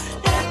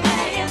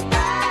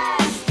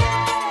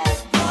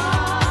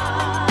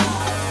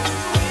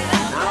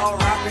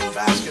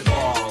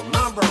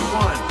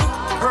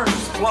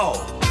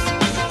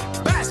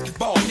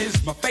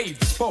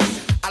favorite sport.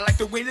 I like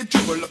the way they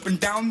dribble up and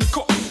down the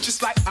court,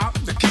 just like I'm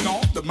the king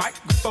on the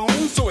microphone.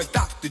 So it's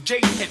Dr. J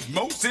and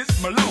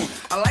Moses Malone.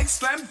 I like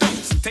slam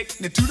dunks and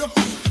taking it to the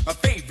hoop. My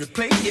favorite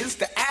play is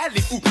the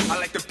alley-oop. I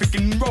like the pick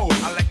and roll,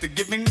 I like the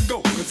give and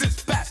go, cause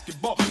it's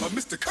basketball or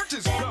Mr.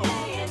 Curtis Blow.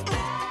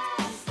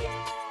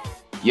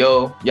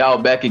 Yo, y'all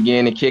back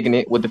again and kicking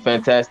it with the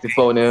Fantastic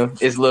Four now.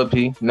 It's Lil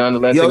P,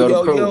 nonetheless.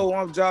 Yo,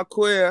 I'm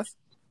Jacquez.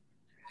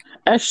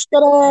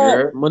 Shut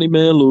up, Money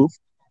Man Lou.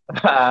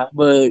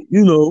 But,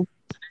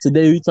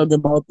 today we talking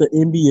about the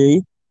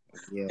NBA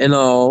and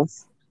all.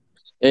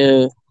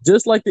 And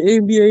just like the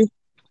NBA,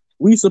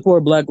 we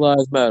support Black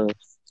Lives Matter.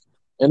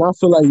 And I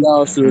feel like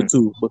y'all should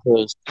too,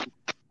 because,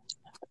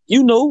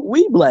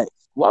 we black.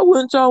 Why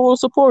wouldn't y'all want to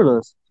support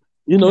us?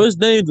 It's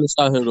dangerous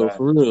out here, though,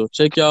 for real.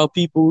 Check y'all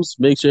peoples,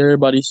 make sure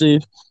everybody's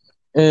safe,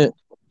 and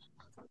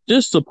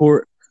just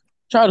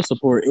try to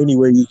support any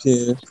way you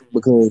can,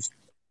 because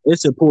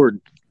it's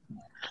important.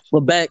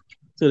 But back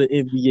to the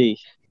NBA.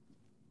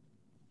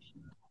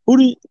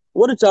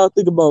 What did y'all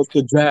think about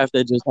the draft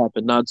that just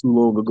happened not too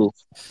long ago?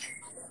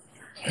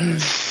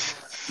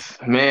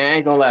 Man, I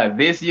ain't gonna lie.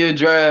 This year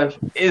draft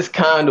is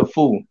kind of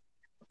full.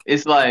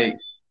 It's like,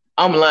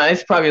 I'm lying.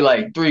 It's probably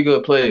like 3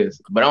 good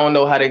players, but I don't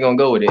know how they're gonna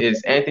go with it.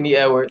 It's Anthony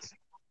Edwards,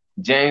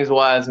 James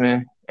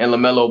Wiseman, and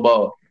LaMelo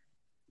Ball.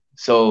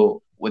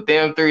 So with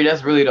them 3,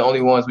 that's really the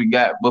only ones we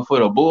got. But for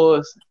the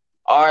Bulls,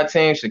 our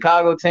team,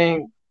 Chicago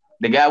team,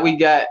 the guy we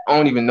got, I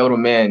don't even know the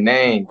man's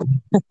name.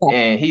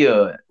 And he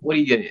what do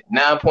you get?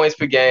 9 points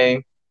per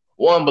game,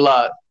 1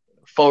 block,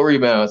 4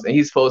 rebounds, and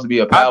he's supposed to be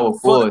a power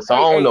forward. So I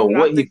don't know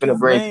what he's gonna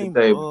bring to the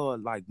table.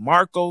 Like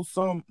Marco.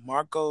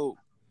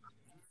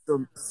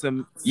 I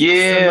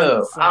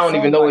don't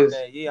even know his.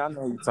 Yeah, I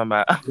know what you're talking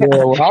about.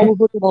 When I was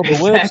looking on the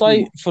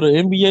website for the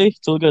NBA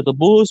to look at the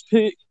Bulls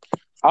pick,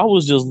 I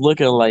was just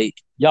looking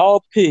like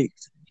y'all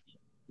picked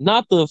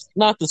not the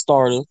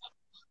starter,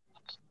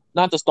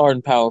 not the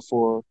starting power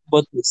forward,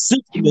 but the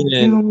 6th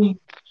man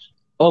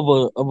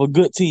of a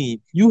good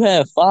team. You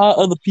have 5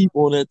 other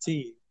people on that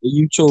team, and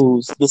you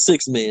chose the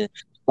 6th man.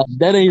 Like,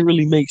 that ain't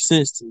really make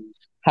sense to me.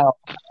 How?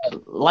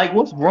 Like,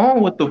 what's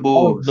wrong with the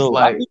Bulls?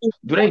 Like,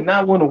 do they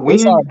not want to win?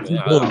 We got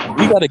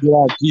to get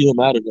our GM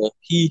out of there.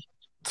 I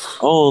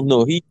don't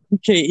know. He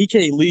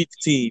can't lead the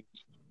team.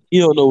 He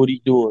don't know what he's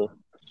doing.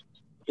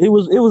 It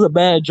was a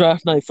bad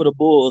draft night for the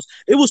Bulls.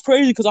 It was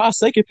crazy because our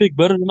second pick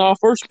better than our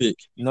first pick.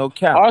 No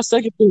cap. Our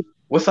second pick.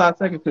 What's our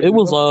second pick? It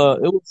was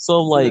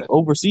some like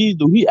overseas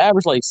dude. He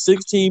averaged like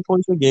 16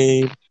 points a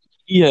game.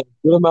 He had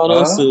a good amount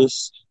of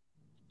assists.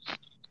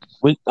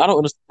 I don't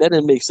understand. That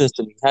didn't make sense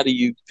to me. How do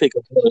you pick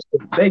up?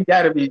 They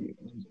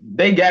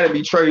gotta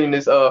be trading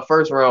this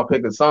first round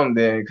pick or something.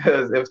 Then,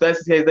 because if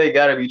that's the case, they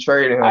gotta be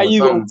trading him. How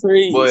you gonna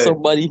trade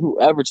somebody who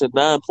averaged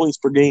 9 points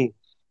per game?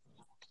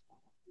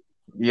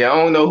 Yeah, I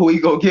don't know who he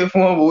gonna get for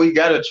him, but we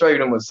gotta trade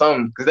him or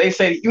something. Because they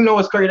say,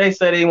 what's crazy? They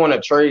say they want to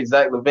trade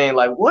Zach LaVine.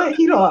 Like, what?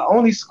 He don't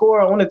only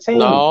score on the team.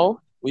 No,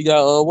 we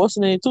got what's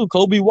the name too?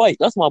 Kobe White.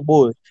 That's my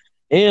boy.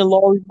 And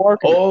Laurie Markkinen.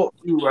 Oh,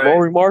 you right.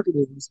 Laurie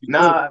Markkinen.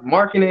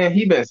 Markkinen,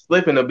 he been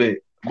slipping a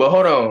bit. But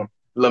hold on.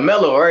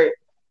 LaMelo, right?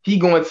 He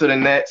going to the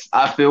Nets.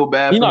 I feel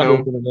bad for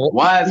him.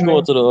 Why is he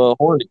going to the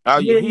Hornets? Oh,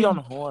 yeah, he on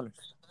the Hornets.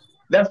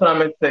 That's what I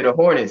meant to say, the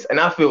Hornets. And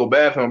I feel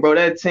bad for him, bro.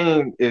 That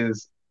team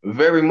is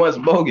very much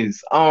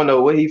bogus. I don't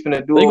know what he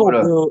finna do over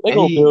there. They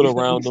gonna build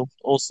around him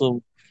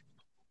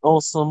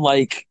on some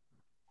like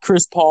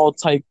Chris Paul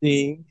type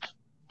thing.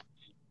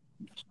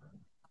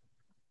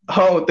 I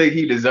don't think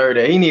he deserved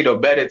that. He need a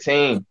better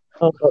team.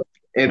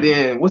 And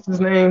then what's his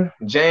name?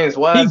 James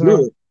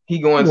Wiseman. He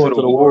going to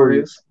the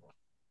Warriors.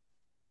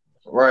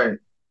 Right.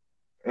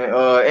 And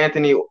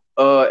Anthony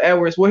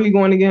Edwards, where he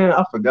going again?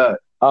 I forgot.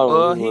 He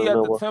at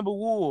the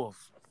Timberwolves.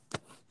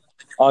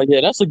 Oh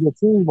yeah, that's a good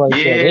team right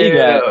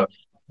there.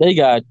 They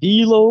got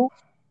D'Lo,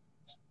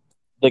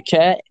 the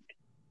Cat,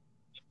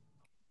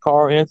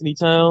 Karl Anthony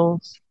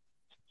Towns.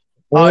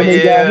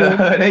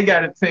 They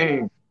got a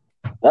team.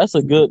 That's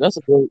a good.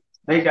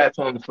 They got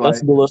something to fight.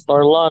 That's a good little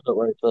starting lineup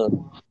right there.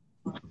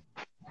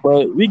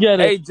 But we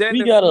gotta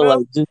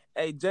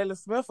Jalen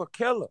Smith a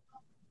killer.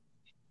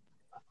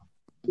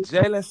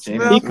 Jalen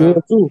Smith,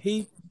 good too.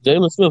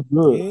 Jalen Smith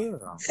good.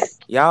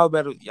 Yeah.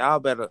 Y'all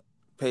better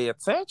pay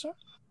attention.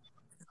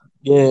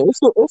 Yeah, it's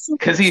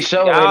because he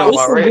showed it on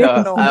my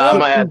radar. I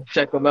might have to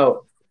check him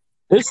out.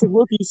 It's some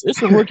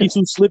rookies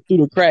who slip through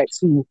the cracks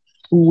who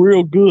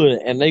real good,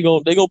 and they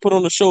gonna put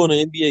on a show in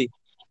the NBA.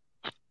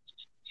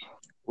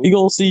 We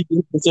gonna see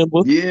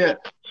December. Yeah.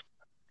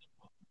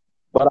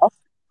 But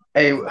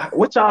hey,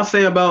 what y'all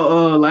say about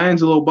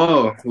LaAngelo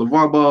Ball,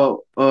 LeVar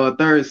Ball,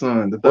 third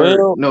son? That's his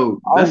oldest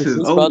son. I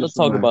was about to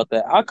talk about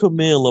that. I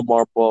commend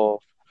LeVar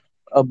Ball,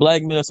 a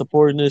black man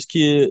supporting his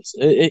kids.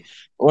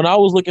 When I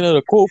was looking at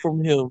a quote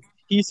from him,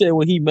 he said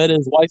when he met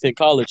his wife in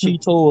college, he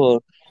told her,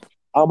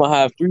 "I'm gonna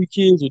have 3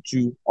 kids with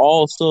you,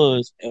 all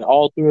sons, and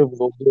all 3 of them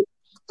go to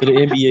the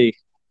NBA."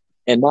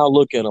 And now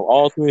look at him,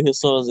 all 3 of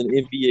his sons in the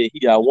NBA. He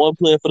got 1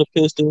 playing for the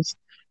Pistons,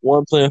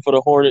 1 playing for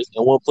the Hornets,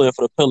 and 1 playing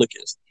for the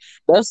Pelicans.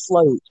 That's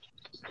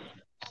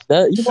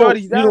That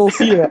Shorty, you don't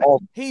see that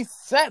often. he's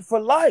set for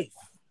life.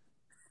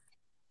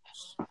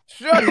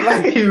 Shorty,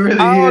 like He really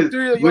all is.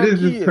 three of But your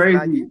this is kids. Now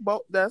crazy. you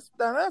both that's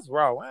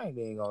raw. I ain't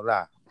even gonna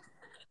lie.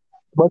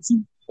 But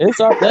see,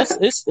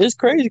 it's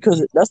crazy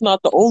because that's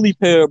not the only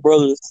pair of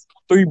brothers.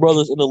 3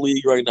 brothers in the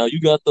league right now. You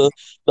got the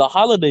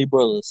Holiday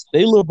brothers.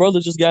 They little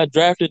brother just got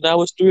drafted.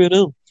 Now it's 3 of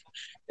them,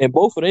 and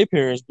both of their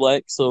parents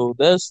black. So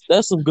that's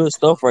some good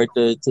stuff right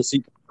there to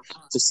see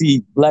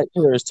black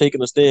parents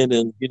taking a stand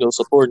and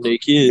supporting their Yeah.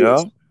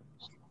 kids.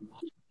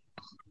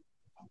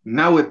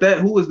 Now with that,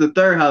 who was the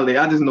third Holiday?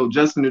 I just know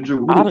Justin and Drew.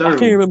 Who the I third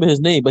can't remember his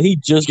name, but he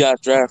just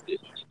got drafted.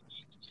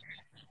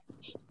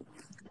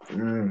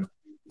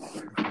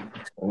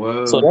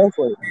 Well, so that's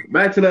like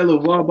back to that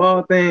LeVar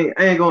Ball thing.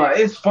 I ain't gonna lie,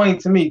 it's funny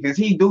to me because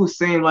he do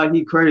seem like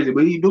he crazy,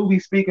 but he do be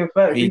speaking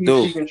facts. He be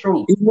speaking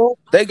truth.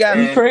 They got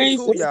he a crazy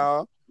too,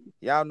 y'all.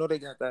 Y'all know they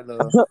got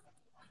that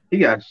He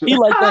got He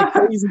like that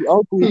crazy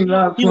uncle.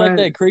 He like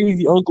that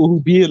crazy uncle who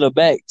be in the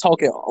back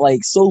talking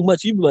like so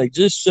much. You be like,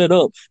 just shut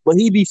up. But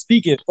he be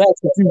speaking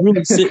facts if you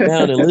really sit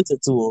down and listen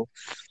to him.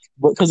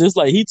 But because it's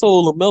like he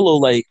told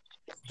LaMelo like,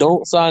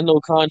 don't sign no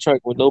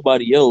contract with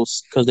nobody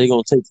else because they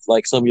gonna take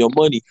like some of your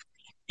money.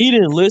 He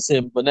didn't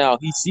listen, but now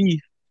he see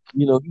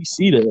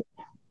that,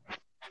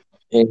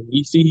 and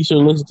he see he should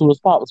listen to his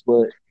pops.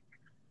 But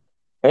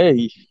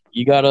hey,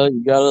 you gotta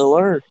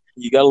learn.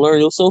 You gotta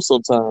learn yourself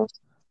sometimes.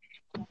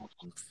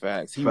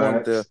 facts. He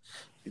wanted to,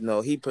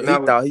 he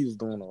thought he was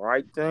doing the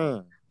right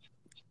thing.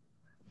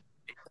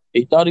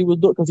 He thought he was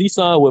doing because he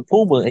signed with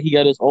Puma and he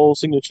got his own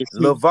signature.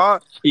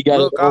 LeVar,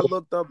 I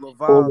looked up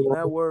LeVar's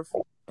net worth,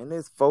 and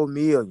it's $4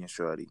 million,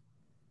 shorty.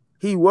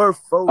 He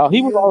worth $4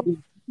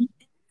 million.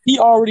 He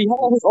already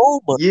had his own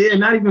money. Yeah,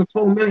 not even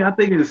 $4 million. I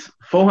think it's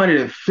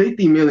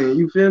 $450 million.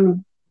 You feel me?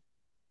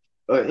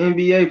 An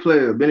NBA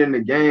player been in the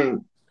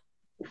game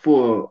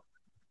for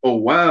a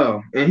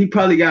while, and he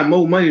probably got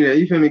more money than that.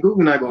 You feel me?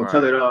 Google not gonna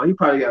tell it all. He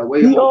probably got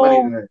way more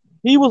money than that.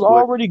 He was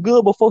already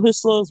good before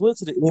his sons went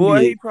to the NBA. Boy,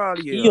 he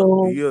probably a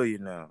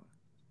billion now.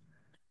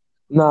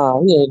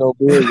 Nah, he ain't no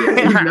billion.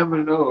 You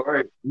never know,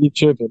 right? You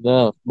tripping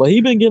now. But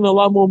he been getting a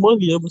lot more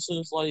money ever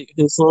since like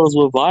his sons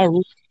were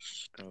viral.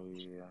 Oh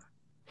yeah.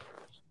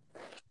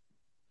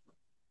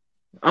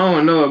 I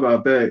don't know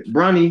about that.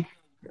 Bronny,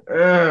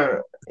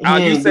 he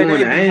ain't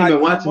doing it. I ain't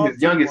been watching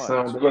his youngest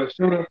son, but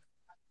sure.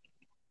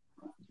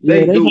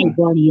 They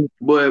do.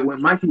 But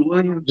when Mikey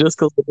Williams, just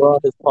because LeBron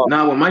is pop.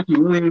 Now when Mikey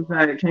Williams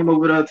came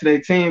over there to their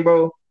team,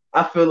 bro,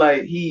 I feel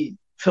like he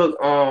took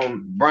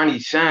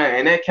Bronny's shine,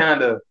 and that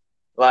kind of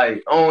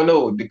like I don't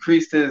know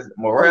decreased his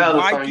morale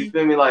or something. You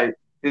feel me? Like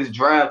his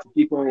drive to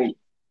keep on.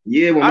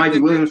 Yeah, when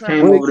Mikey Williams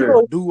came over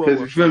there,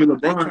 because you feel me,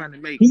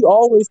 LeBron. He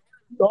always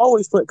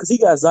played because he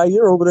got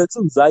Zaire over there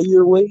too.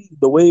 Zaire Wade,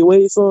 the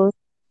Wade son,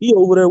 he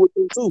over there with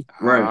him too.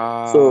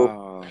 Right.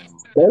 So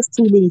that's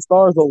too many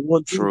stars on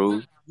one team.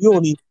 True. You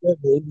don't need the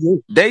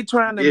NBA. They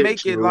trying to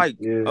make it like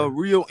a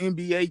real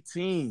NBA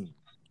team.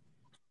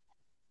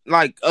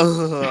 Like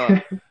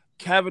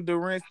Kevin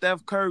Durant,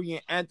 Steph Curry,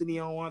 and Anthony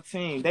on one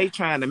team. They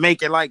trying to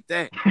make it like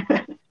that.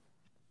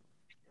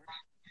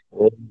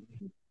 And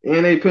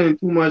they putting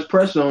too much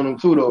pressure on them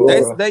too, though.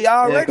 They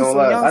already some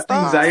young stars.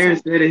 I think Zaire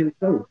said it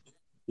himself.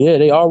 Yeah,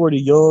 they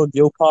already young.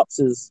 Yo Pops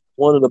is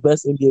one of the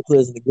best NBA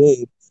players in the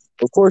game.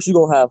 Of course, you're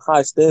gonna have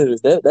high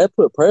standards. That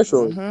put pressure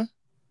on you.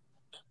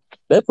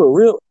 That put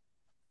real.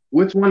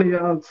 Which one of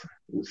y'all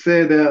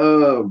said that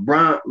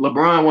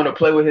LeBron want to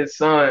play with his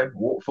son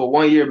for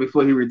 1 year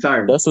before he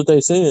retires? That's what they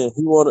saying.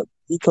 He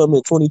come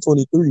in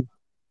 2023.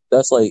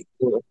 That's like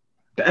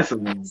that's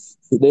amazing.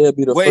 They'll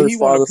be the first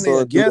father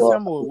son. Against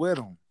him or with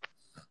him?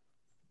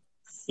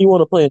 He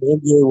want to play in the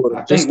NBA with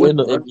him. Just in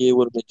the NBA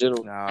with him in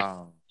general.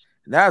 No,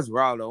 that's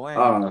raw though. I ain't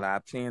gonna lie.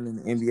 Playing in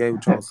the NBA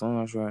with your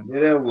sons, right? Yeah,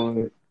 that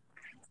would.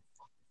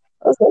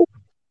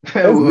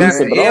 That's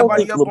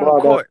everybody up on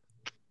the court.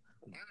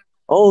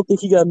 I don't think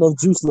he got enough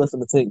juice left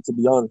in the tank, to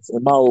be honest,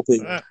 in my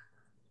opinion.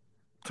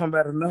 Come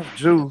back enough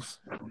juice.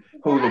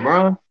 Who,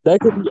 LeBron? That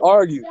could be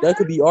argued.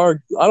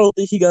 I don't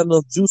think he got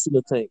enough juice in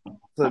the tank.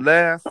 To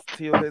last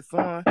till his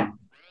son?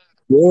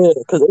 Yeah,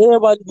 because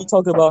everybody be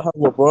talking about how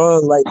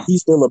LeBron, like,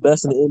 he's still the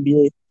best in the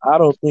NBA. I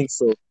don't think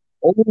so.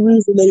 Only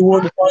reason they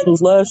won the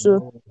finals last year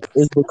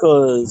is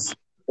because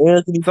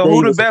Anthony Davis. So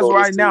who the best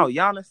right now,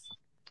 Giannis?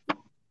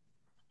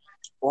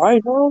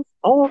 Right now?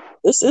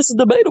 It's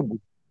debatable.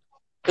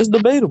 It's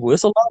debatable.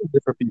 It's a lot of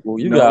different people.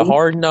 You got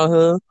Harden out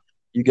here.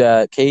 You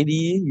got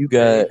KD. You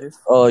got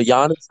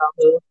Giannis out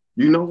here.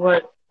 You know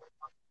what?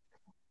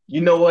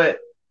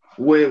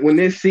 When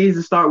this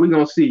season start, we're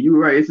gonna see. You're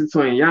right. It's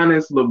between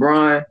Giannis,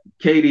 LeBron,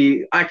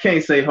 KD. I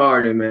can't say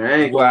Harden, man.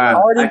 I ain't gonna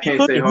lie. I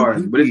can't say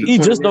Harden. But he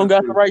just don't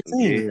got the right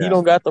team. Yeah. He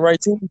don't got the right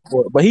team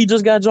for it. But he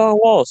just got John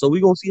Wall, so we're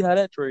gonna see how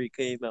that trade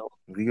came out.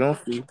 We gonna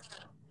see.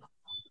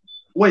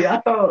 Wait, I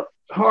thought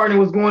Harden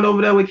was going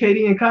over there with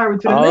KD and Kyrie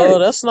to the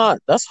Nets.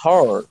 That's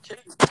hard.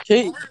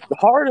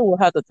 Harden will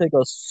have to take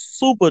a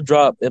super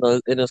drop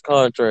in his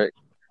contract.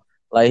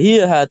 Like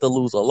he'll have to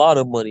lose a lot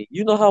of money.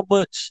 You know how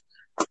much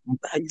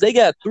they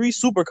got 3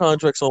 super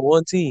contracts on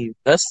one team.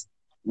 That's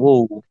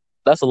whoa.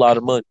 That's a lot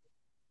of money.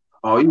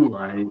 Oh, you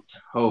right.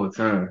 Whole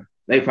time.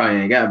 They probably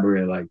ain't got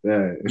bread like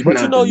that. But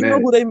Not the you know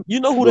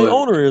Nets. who their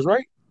owner is,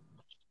 right?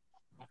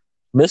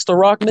 Mr.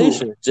 Rock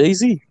Nation,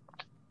 Jay-Z.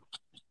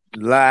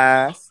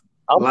 Lies.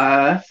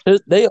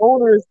 They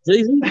owner is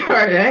Jay-Z.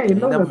 Right, I ain't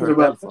know nothing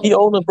about that. He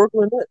owned the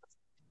Brooklyn Nets.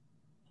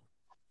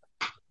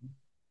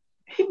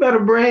 He better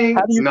bring.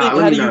 How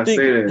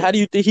do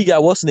you think he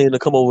got what's name to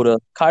come over to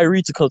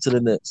Kyrie to come to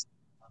the Nets?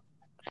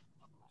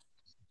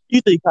 You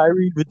think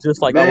Kyrie would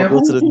just like, I'm gonna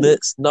go to the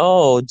Nets?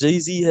 No,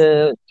 Jay-Z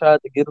had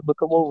tried to get him to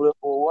come over there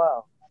for a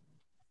while.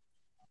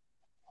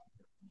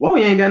 Well,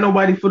 he ain't got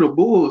nobody for the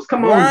Bulls.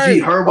 Come on, G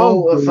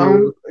Herbo or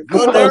something.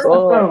 Because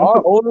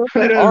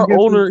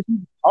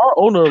our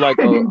owner, like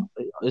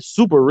is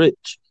super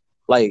rich,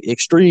 like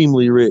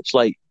extremely rich.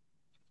 Like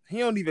he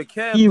don't even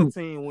care if the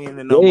team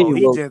winning no more.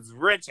 He just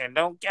rich and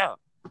don't care.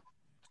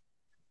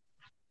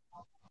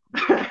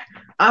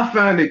 I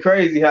found it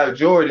crazy how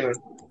Jordan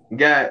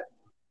got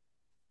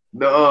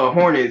the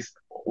Hornets.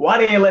 Why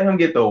they ain't let him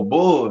get the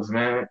Bulls,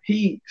 man?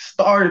 He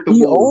started the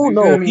Bulls.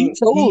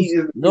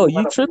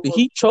 You tripping.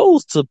 He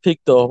chose to pick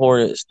the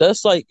Hornets.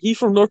 That's like he's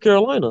from North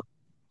Carolina.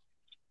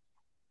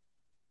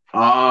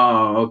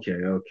 Oh, okay.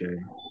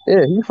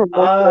 Yeah, he's from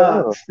North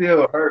Carolina.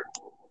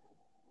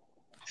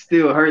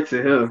 Still hurt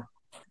to him.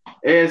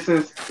 Ever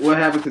since what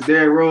happened to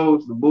Derrick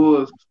Rose, the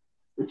Bulls,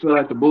 I feel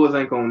like the Bulls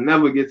ain't gonna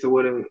never get to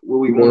what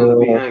we want them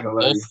to be. I ain't gonna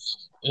lie to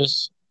you.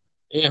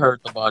 It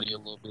hurt the body a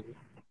little bit.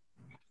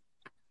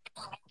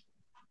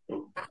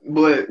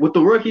 But with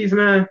the rookies,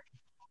 man,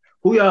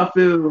 who y'all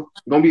feel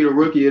gonna be the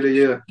rookie of the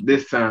year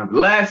this time?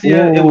 Last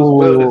year, it was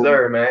well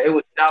deserved, man. It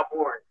was Ja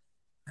Morant.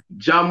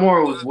 Ja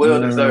Morant was well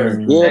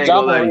deserved. Yeah,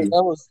 Ja Morant.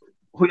 That was.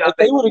 If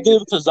they would have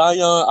given it to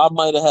Zion, I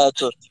might have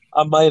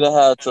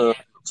had to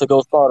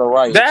go start a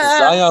riot.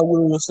 Zion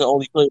Williamson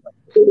only played like.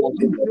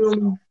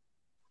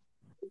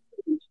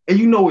 And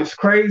you know it's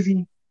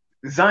crazy.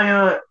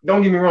 Zion,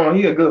 don't get me wrong,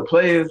 he a good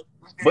player,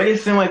 but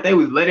it seemed like they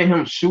was letting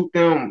him shoot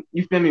them,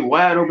 you feel me,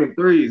 wide open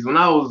threes. When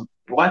I was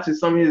watching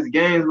some of his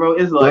games, bro,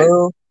 it's like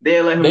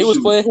they let him shoot. Was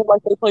playing him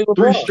like they played with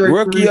LeBron.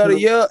 Rookie of the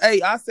year.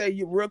 Hey, I say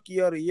you rookie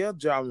of the year,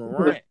 Ja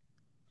Morant.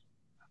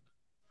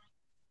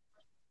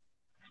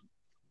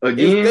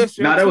 Again?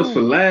 Nah, that was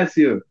for last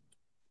year.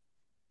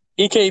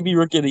 He can't be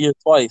rookie of the year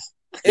twice.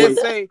 It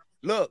say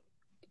 2020.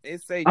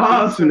 It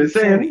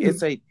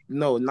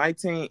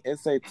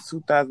say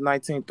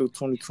 2019 through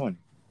 2020.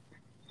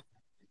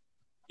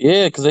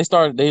 Yeah, because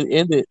they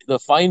ended the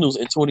finals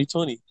in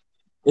 2020.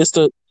 This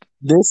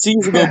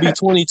season gonna be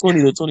 2020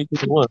 to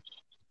 2021.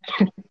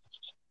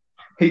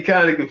 He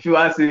kind of confused.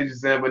 I see what you're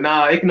saying, but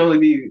nah, it can only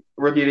be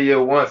rookie of the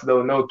year once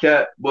though, no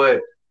cap.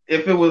 But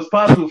if it was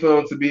possible for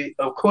him to be,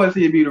 of course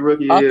he'd be the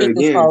rookie of the year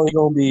again. It's probably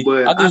gonna be.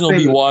 I think it's gonna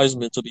be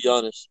Wiseman, to be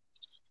honest.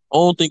 I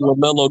don't think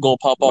LaMelo gonna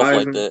pop off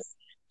like that.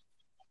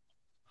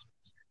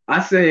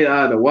 I say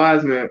either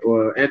Wiseman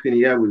or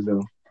Anthony Edwards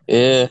though.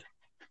 Yeah.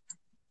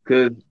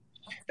 Because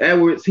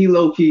Edwards, he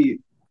low key,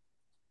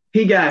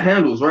 he got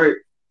handles, right?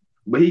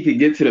 But he could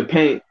get to the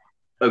paint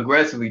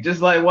aggressively,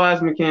 just like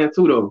Wiseman can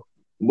too, though.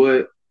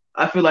 But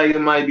I feel like it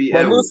might be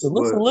Edwards.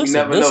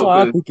 Listen. That's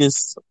why I think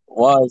it's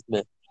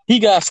Wiseman. He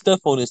got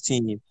Steph on his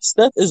team.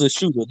 Steph is a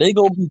shooter. They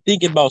gonna be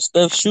thinking about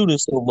Steph shooting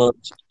so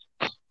much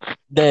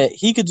that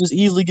he could just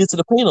easily get to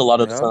the paint a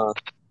lot of the time.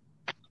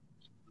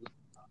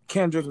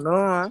 Kendrick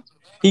Nunn.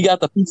 He got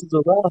the pieces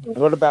around him.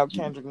 What about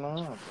Kendrick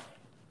Nunn?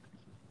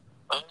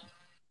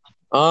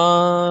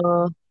 I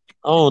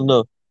don't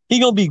know. He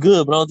gonna be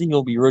good, but I don't think he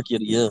gonna be rookie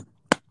of the year.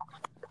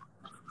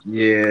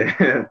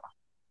 Yeah.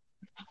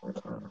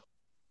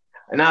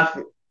 And I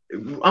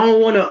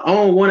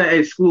don't wanna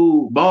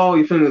exclude Ball,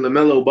 you feel me,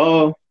 LaMelo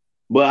Ball,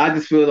 but I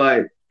just feel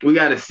like we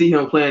gotta see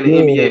him playing the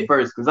NBA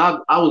first. Cause I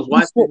was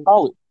watching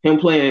him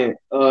playing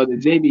the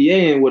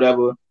JBA and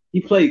whatever.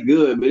 He played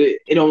good, but it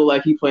don't look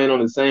like he playing on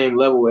the same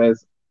level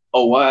as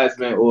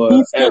Wiseman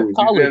or Edwards.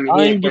 College. I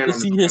didn't get to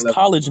see his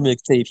college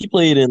mixtape. He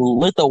played in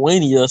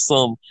Lithuania or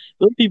something.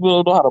 Those people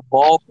don't know how to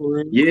ball for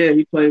him. Yeah,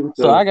 he played with.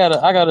 So I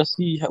gotta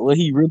see what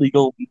he really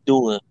gonna be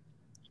doing.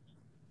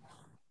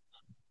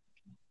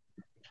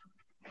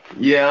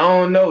 Yeah, I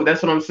don't know.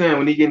 That's what I'm saying.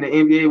 When he get in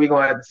the NBA, we're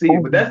gonna have to see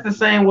it. But that's the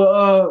same with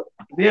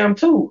them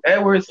too,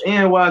 Edwards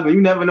and Wiseman.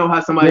 You never know how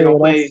somebody gonna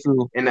play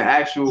in the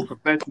actual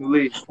professional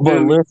league.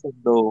 But listen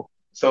though.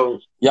 So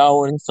y'all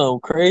want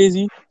something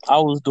crazy? I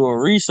was doing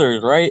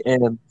research, right?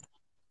 And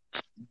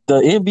the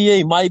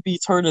NBA might be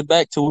turning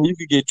back to where you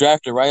could get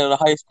drafted right out of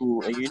high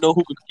school. And you know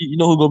who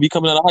gonna be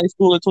coming out of high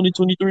school in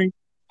 2023?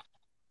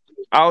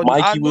 I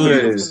knew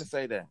you was gonna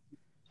say that.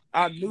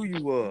 I knew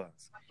you was.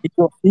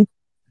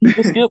 He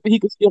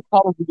could skip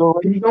college to go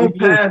right. He gonna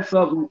pass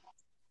up.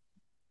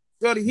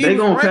 They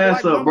gonna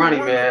pass up Bronny,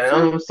 man.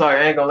 I'm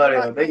sorry, I ain't gonna lie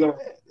to you. They gonna.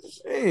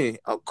 Hey,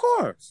 of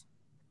course.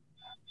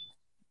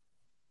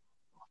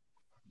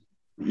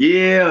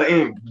 Yeah,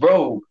 and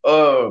bro,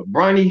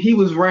 Bronny, he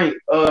was ranked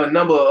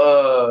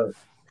number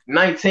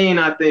 19,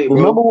 I think. The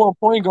bro. number one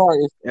point guard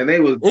is, and they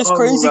was. It's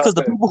crazy because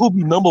the people who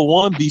be number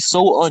one be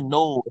so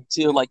unknown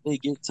until like they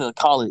get to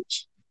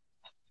college.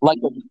 Like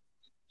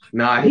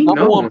Nah, The he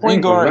number one known. I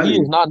point ain't gonna guard, lie to he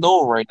is you. not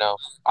known right now.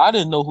 I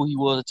didn't know who he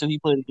was until he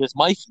played against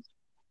Mikey.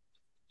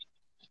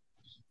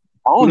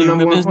 I Who don't the even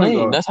number remember one his point name.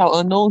 guard? That's how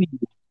unknown he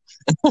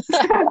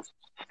is.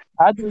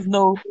 I just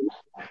know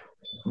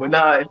But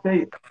nah,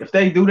 if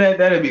they do that,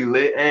 that'd be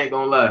lit. I ain't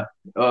gonna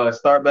lie.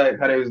 Start back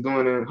how they was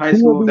doing in high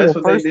he will school. be That's the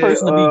what they first did.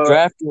 person to be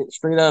drafted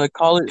straight out of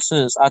college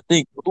since I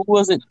think who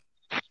was it?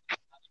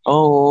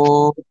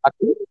 Oh, I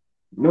think,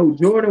 No,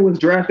 Jordan was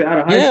drafted out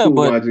of high yeah, school,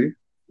 but Maji.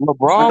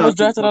 I LeBron was thought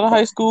you drafted out of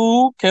high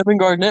school. Kevin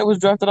Garnett was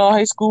drafted out of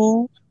high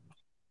school.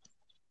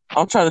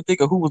 I'm trying to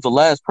think of who was the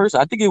last person.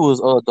 I think it was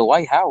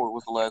Dwight Howard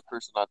was the last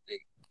person. I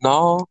think.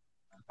 No,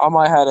 I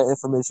might have that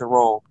information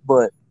wrong,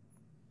 but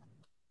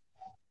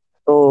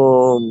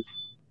um,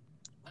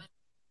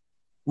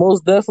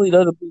 most definitely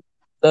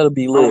that'll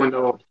be I lit. don't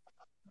know.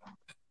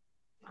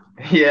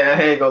 Yeah,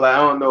 I ain't gonna lie. I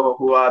don't know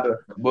who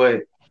either.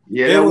 But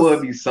yeah, It that would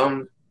was be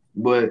something.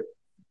 But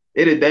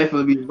it'd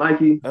definitely be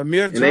Mikey.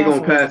 Amir And they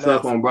gonna Johnson was the pass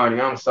up last. on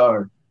Bronny. I'm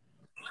sorry.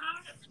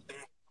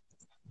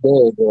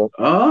 Yeah,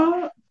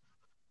 bro.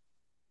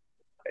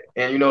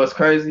 And you know it's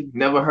crazy?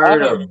 Never I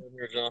heard heard of of him.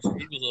 Amir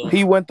Johnson.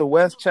 He went to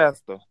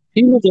Westchester.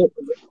 He was a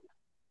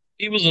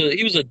he was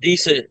a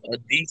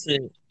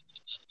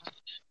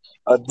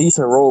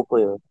decent role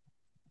player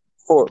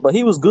but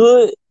he was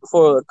good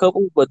for a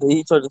couple, but then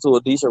he turned into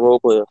a decent role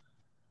player.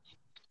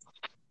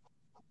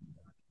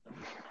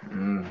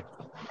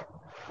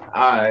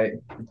 All right.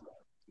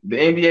 The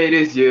NBA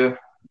this year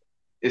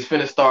is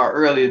finna start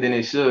earlier than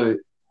it should.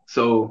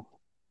 So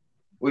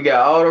we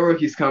got all the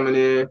rookies coming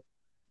in.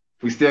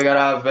 We still got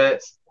our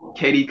vets.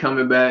 KD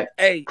coming back.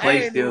 Hey, I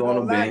Clay ain't even still on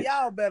the gonna lie. bench.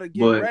 Y'all better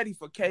get But ready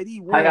for KD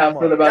how y'all warm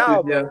feel up. about this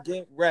Y'all better year?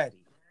 get ready.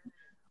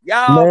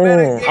 Y'all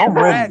better Man, get I'm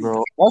ready, ready.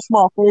 bro. That's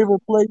my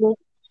favorite player.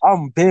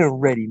 I'm been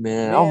ready,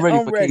 man. I'm Man, ready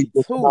I'm for KD ready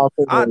to come too. out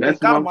there. I That's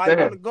think what I I'm might want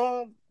saying. to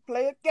go and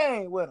play a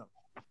game with him.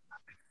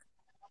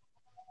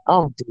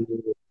 I'm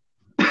dead.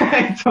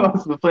 I ain't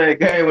supposed to play a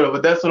game with him,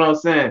 but that's what I'm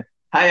saying.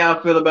 How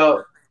y'all feel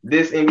about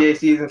this NBA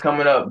season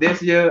coming up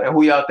this year and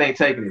who y'all think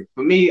taking it?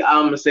 For me,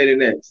 I'm going to say the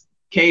next.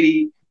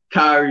 KD,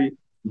 Kyrie,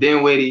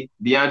 Dinwiddie,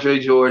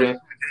 DeAndre Jordan,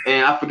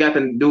 and I forgot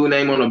the dude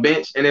name on the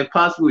bench, and if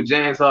possible,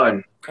 James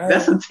Harden.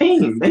 That's a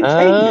team. They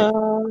taking it.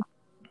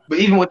 But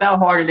even without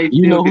Harden, they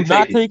You still know can who's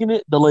not take it. taking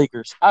it? The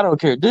Lakers. I don't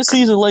care. This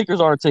season,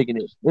 Lakers aren't taking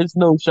it. It's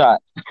no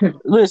shot.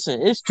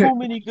 Listen, it's too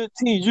many good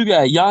teams. You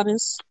got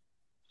Giannis.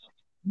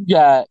 You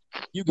got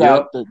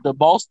Yep. the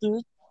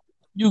Boston.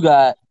 You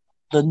got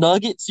the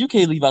Nuggets. You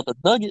can't leave out the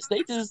Nuggets.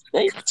 They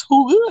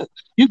too good.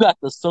 You got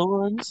the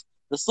Suns.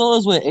 The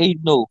Suns went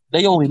 8-0.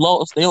 They only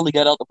lost. They only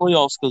got out the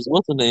playoffs because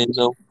what's the name?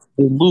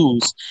 They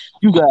lose.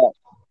 You got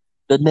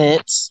the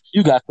Nets.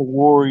 You got the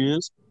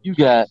Warriors. You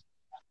got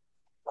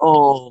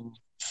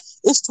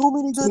It's too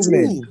many good Too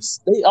many.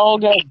 teams. They all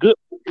got good.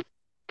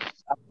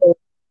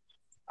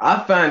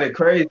 I find it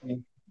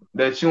crazy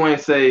that you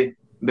ain't say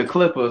the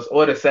Clippers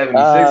or the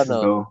 76ers,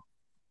 No. though.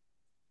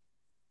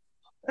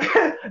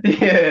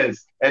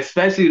 Yes,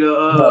 especially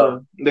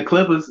No. the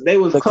Clippers. They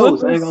was The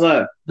close. I ain't Clippers. gonna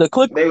lie. The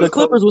They was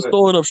close, Clippers was but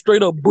throwing up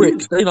straight up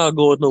bricks. They not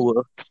going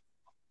nowhere.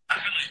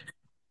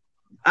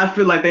 I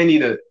feel like they need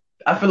to.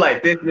 I feel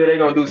like this year they're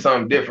gonna do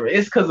something different.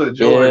 It's because of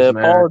George, Yeah,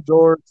 man. Paul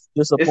George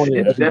It's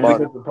disappointed definitely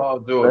everybody. because of Paul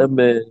George. That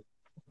man.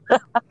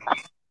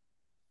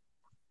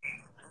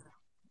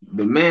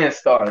 The man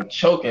started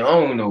choking. I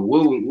don't know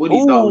what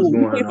he thought was Ooh, you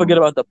going can't forget on.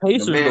 about the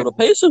The Pacers though. man, The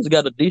Pacers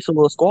got a decent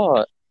little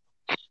squad.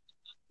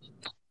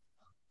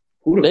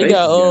 who the They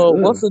got Pacers got?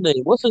 what's his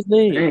name? What's his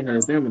I name? ain't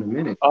heard them in a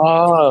minute.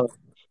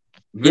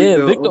 Yeah,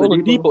 Victor Victor Oladipo,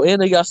 Oladipo,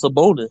 and they got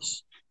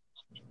Sabonis.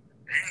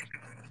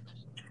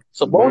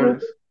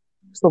 Sabonis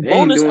Sabonis. They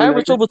ain't doing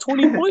averaged nothing. over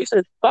 20 points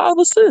and 5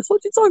 assists.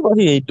 What you talking about?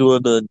 He ain't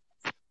doing nothing.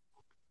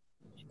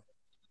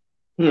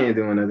 He ain't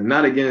doing nothing.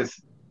 Not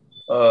against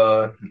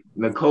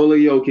Nikola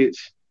Jokic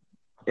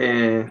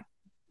and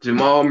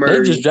Jamal They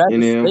just Murray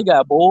and drafted. They them.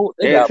 got Bull.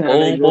 They Every got time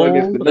they go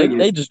against Bull. the They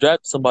Nuggets, just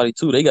drafted somebody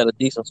too. They got a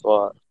decent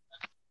squad.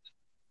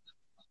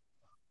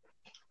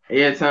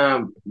 every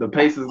time the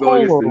Pacers go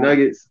against the Hold on.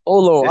 Nuggets,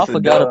 Hold on. I it's a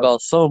forgot dub.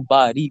 about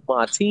somebody.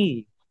 My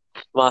team.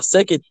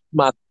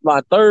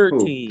 My third Who?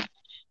 team.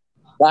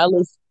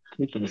 Dallas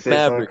He can say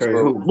something Mavericks, crazy.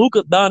 bro. Who?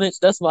 Luka Doncic.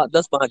 That's my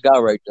guy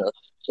right there.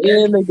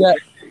 And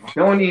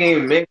Don't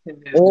even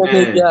mention this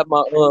they man. got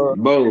my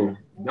Bro,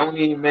 don't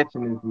even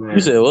mention this You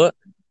man. said what?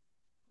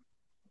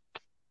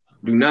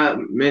 Do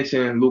not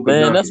mention Luka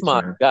Man, that's Doncic,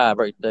 my man. guy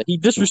right there. He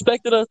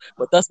disrespected us,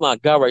 but that's my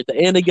guy right there.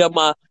 And they got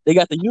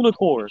the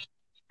unicorn.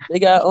 They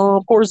got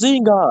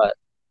Porzingis.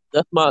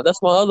 That's my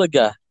other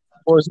guy.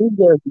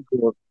 Porzingis is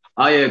doing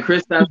Oh yeah,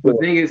 Kristaps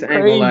Porzingis, I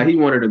ain't gonna lie, crazy. he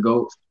one of the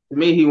goats. To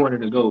me, he one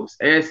of the goats.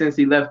 Ever since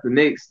he left the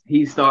Knicks,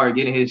 he started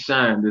getting his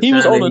shine, the He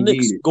was shine on that the he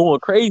Knicks needed. going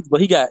crazy,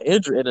 but he got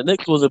injured, and the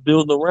Knicks wasn't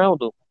building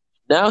around him.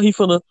 Now he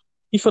finna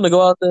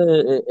go out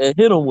there and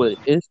hit him with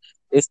it.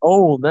 It's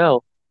on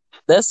now.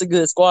 That's a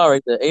good squad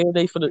right there. And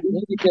they finna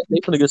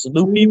get some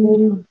new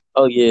people.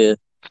 Oh yeah,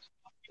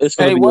 it's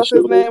Hey, finna be a what's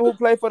his show. name? Who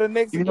played for the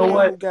Knicks You know again?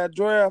 what? Who got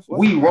drafted?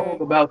 What's his We wrong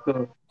name? about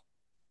the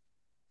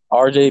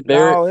RJ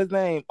Barrett. No, his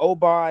name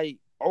Obi.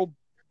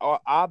 or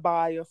I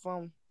buy or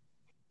something.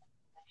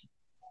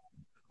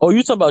 Oh,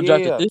 you talking about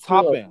yeah, Dr.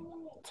 Toppin.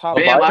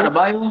 Bam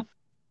Adebayo?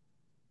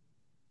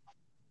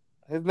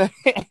 His name.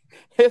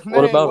 His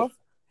what name. about What?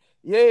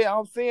 Yeah,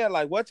 I'm saying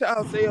like what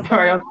y'all say about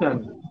Sorry, him? I'm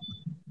telling you.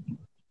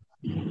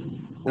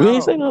 We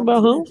ain't saying nothing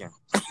about him.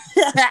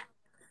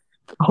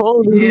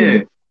 I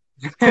Yeah.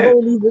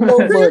 don't even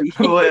know, buddy.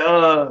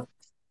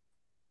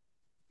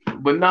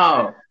 But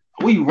no,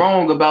 we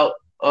wrong about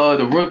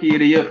the rookie of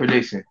the year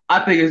prediction.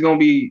 I think it's gonna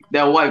be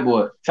that white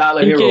boy,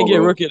 Tyler He Hero, can't get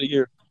bro. rookie of the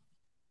year.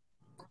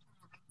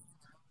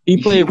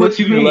 He played What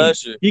rookie you year mean?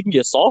 last year. He can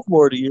get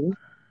sophomore of the year.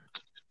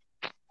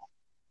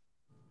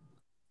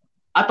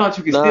 I thought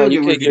you could Nah, still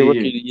you get can't rookie get of the rookie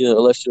year. of the year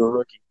unless you're a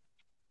rookie.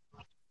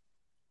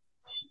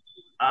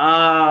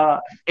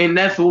 And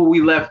that's what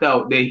we left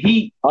out. The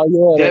Heat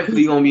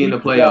definitely gonna be in the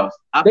playoffs.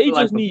 They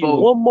just need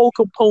one more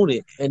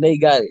component, and they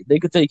got it. They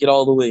could take it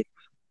all the way.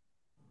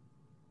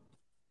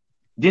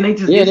 Didn't they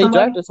just get somebody? They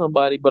drafted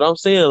somebody, but I'm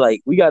saying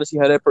like we got to see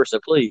how that person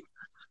plays.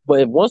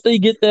 But if once they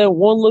get that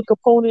one little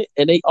component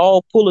and they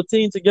all pull a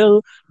team together,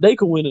 they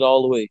can win it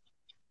all the way.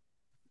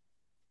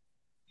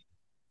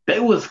 They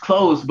was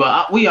close,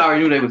 but we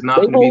already knew they was not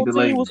going to beat the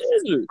Lakers. Was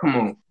injured. Come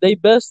on. They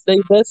best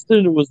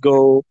center was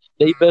gone.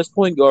 They best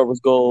point guard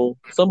was gone.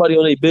 Somebody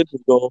on their bench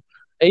was gone.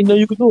 Ain't nothing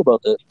you can do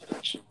about that.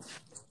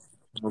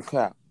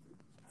 Okay.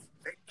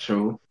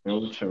 True.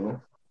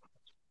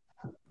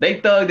 They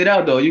thugged it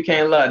out though. You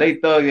can't lie. They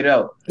thugged it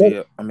out.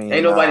 Yeah, I mean,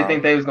 ain't nobody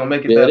think they was gonna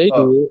make it that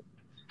far. Did.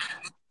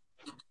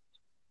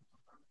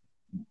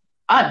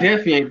 I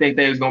definitely ain't think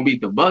they was gonna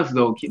beat the Bucks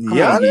though. Come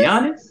on, be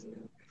honest.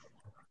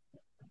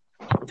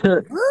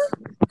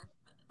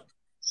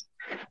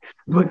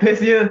 But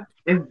this year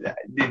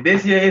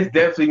it's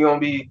definitely gonna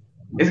be.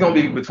 It's gonna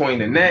be between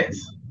the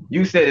Nets.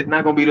 You said it's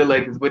not gonna be the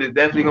Lakers, but it's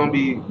definitely gonna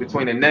be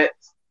between the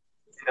Nets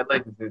and the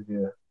Lakers this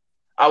year.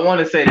 I want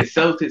to say the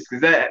Celtics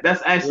because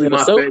that's actually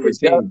my favorite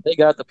team. They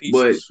got the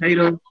pieces. But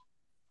Tatum,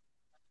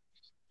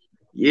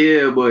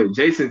 but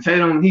Jason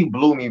Tatum, he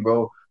blew me,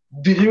 bro.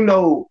 Did you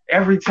know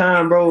every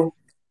time, bro?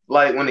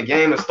 Like when the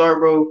game would start,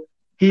 bro,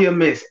 he'll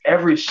miss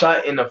every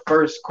shot in the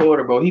first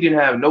quarter, bro. He didn't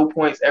have no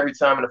points every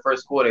time in the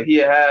first quarter.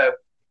 He'll have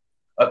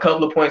a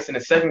couple of points in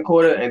the second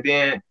quarter, and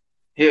then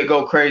he'll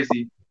go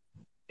crazy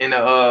in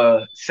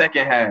the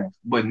second half.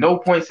 But no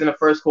points in the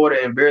first quarter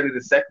and barely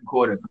the second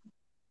quarter.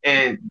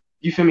 And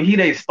you feel me? He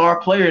a star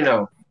player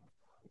now.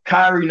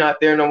 Kyrie not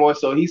there no more,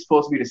 so he's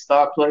supposed to be the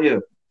star player.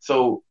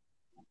 So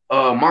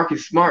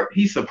Marcus Smart,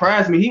 he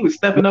surprised me. He was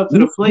stepping up to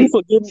the plate,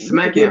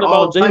 smacking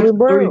all types of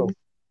threes.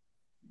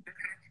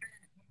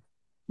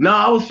 No,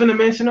 I was finna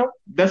mention him.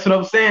 That's what I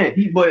was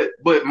saying.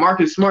 But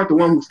Marcus Smart, the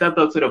one who stepped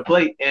up to the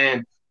plate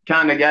and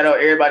kind of got out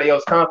everybody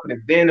else's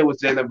confidence. Then it was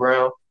Jaylen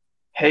Brown,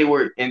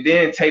 Hayward, and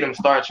then Tatum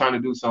started trying to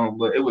do something,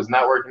 but it was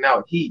not working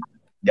out. He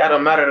got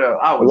him out of the.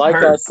 I was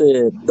hurt. I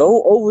said,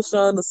 don't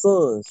overshine the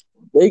Suns.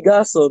 They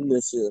got something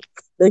this year.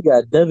 They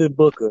got Devin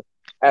Booker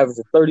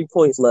averaging 30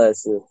 points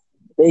last year.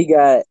 They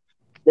got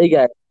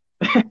the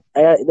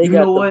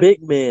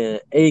big man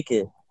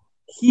Aiken.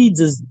 He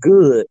just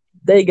good.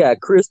 They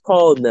got Chris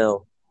Paul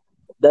now.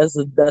 That's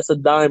a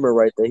diamond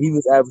right there. He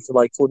was averaging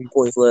like 20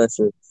 points last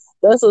year.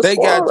 They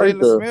got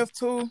Jalen Smith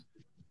too.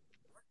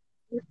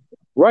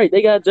 Right,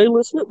 they got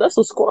Jalen Smith. That's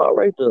a squad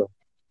right there.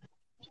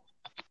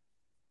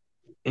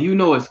 And you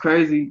know what's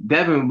crazy?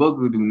 Devin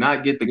Booker do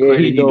not get the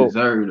credit he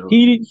deserved.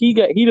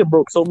 He done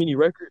broke so many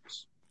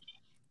records.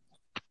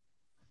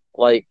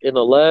 Like in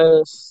the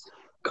last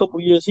couple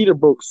years, he done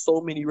broke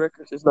so many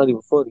records. It's not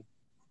even funny.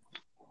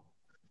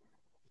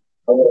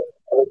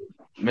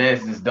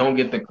 Man, just don't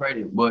get the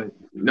credit. But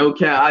no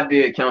cap, I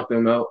did count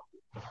them out.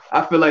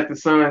 I feel like the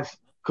Suns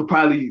could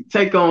probably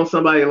take on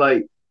somebody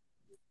like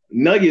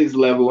Nuggets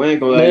level. I ain't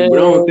gonna lie, but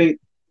I don't think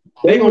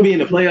they're gonna be in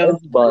the playoffs.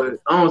 But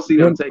I don't see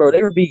them taking. Bro,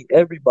 they would beat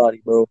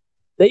everybody, bro.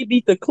 They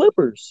beat the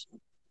Clippers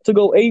to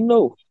go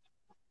 8-0.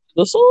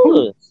 The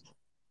Suns.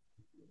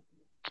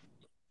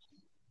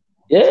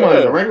 Yeah. Come on,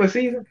 in the regular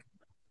season?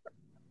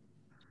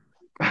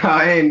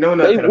 I ain't know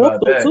nothing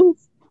about that. Too.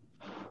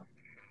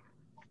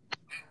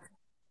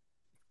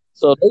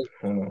 So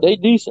they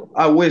decent.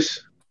 I wish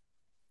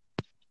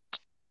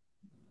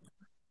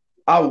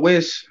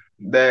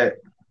that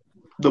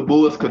the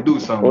Bulls could do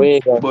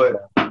something.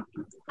 But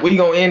we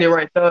gonna end it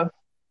right there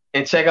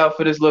and check out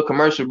for this little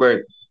commercial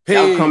break.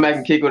 Y'all come back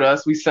and kick with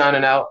us. We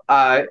signing out.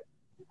 All right.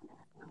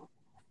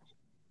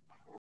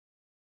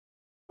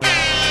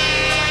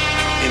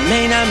 It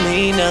may not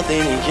mean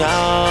nothing to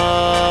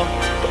y'all,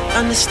 but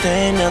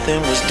understand nothing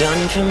was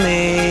done for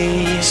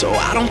me. So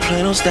I don't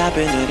plan on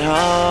stopping at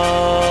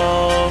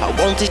all. I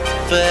want this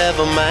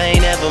forever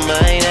mine, ever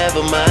mine,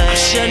 ever mine. I'm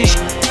shutting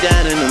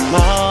down in the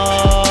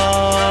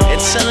mall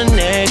and telling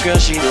that girl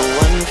she the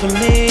one for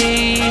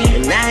me.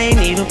 And I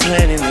ain't even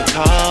planning the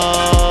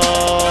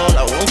call.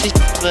 I want this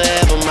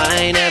forever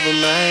mine, ever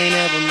mine,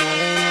 ever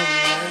mine.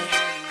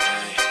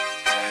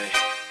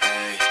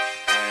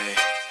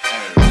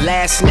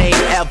 Last name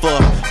ever,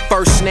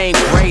 first name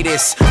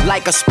greatest.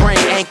 Like a sprained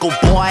ankle,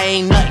 boy,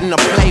 ain't nothing to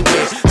play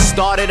with.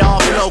 Started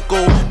off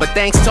local, but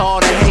thanks to all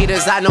the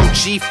haters, I know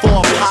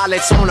G4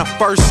 pilots on a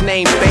first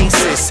name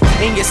basis.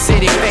 In your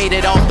city,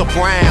 faded off the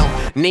brown.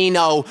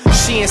 Nino,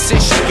 she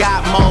insists she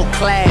got more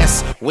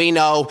class. We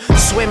know,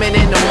 swimming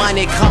in the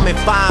money, come and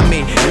find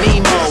me.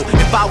 Nemo,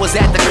 if I was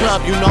at the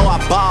club, you know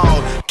I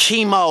balled.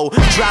 Chemo,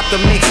 dropped a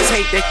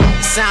mixtape that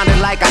sounded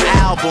like an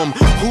album.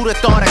 Who'd have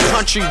thought a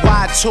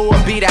countrywide tour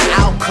be the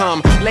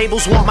outcome?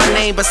 Labels want my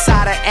name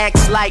beside an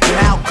X like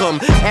Malcolm.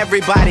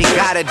 Everybody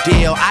got a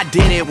deal, I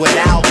did it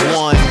without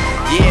one.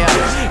 Yeah,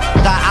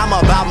 I'm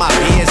about my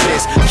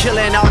business.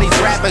 Killing all these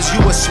rappers,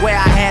 you would swear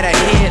I had a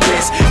hit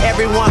list.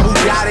 Everyone who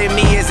doubted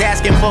me is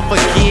asking for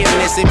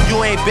forgiveness. If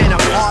you ain't been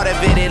a part of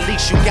it, at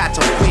least you got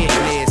to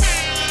witness.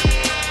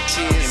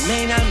 It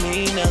may not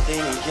mean nothing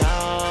to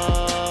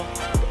y'all.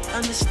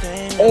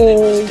 Understand.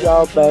 Hey,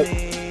 y'all back.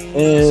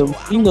 And,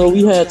 you know,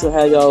 we had to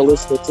have y'all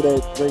listen to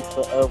that Drake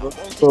Forever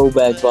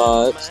throwback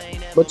vibes.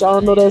 But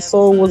y'all know that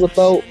song was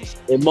about,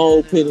 in my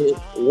opinion,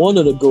 one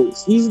of the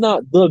GOATs. He's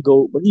not the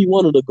GOAT, but he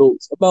one of the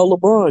GOATs. About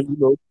LeBron, you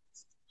know.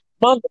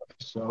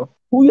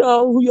 Who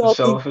y'all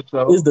think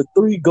is the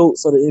three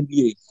GOATs of the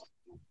NBA?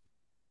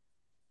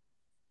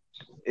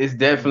 It's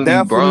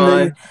definitely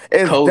Bron,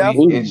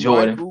 Kobe, and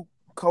Jordan. Michael,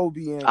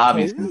 Kobe, and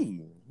obviously.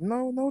 KD.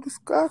 No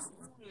discussion.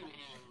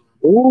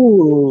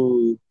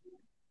 Ooh.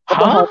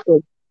 Huh?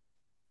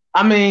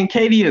 I mean,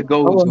 KD a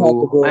GOAT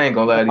too. I ain't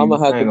gonna lie to you. I'm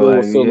gonna have to go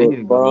with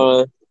Philip,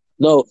 Bron.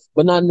 No,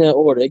 but not in that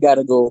order. They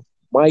gotta go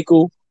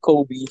Michael,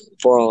 Kobe,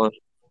 Bron.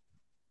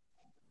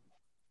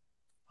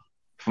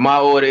 For my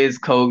order is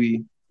Kobe,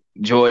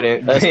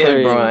 Jordan, That's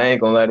and Bron. I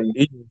ain't gonna lie to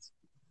you.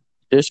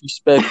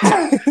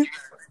 Disrespectful.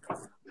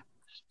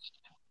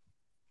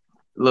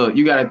 Look,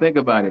 you gotta think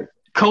about it.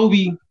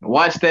 Kobe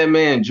watched that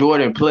man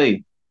Jordan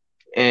play,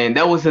 and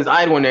that was his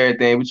idol and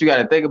everything. But you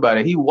gotta think about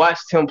it. He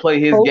watched him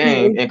play his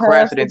game and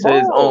crafted it to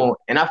his own,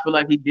 and I feel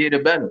like he did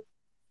it better.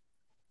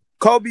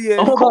 Kobe is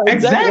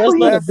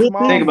exactly.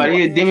 Think about it.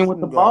 He a demon with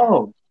the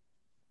ball.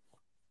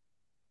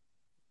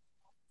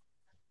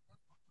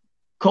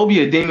 Kobe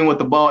a demon with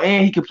the ball,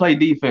 and he could play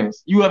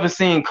defense. You ever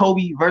seen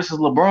Kobe versus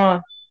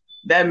LeBron?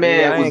 That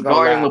man was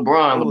guarding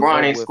LeBron.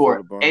 LeBron ain't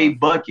scored a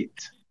bucket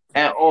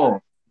at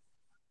all.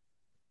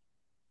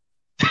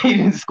 He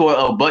didn't score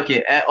a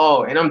bucket at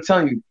all. And I'm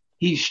telling you,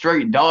 he's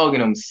straight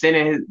dogging him,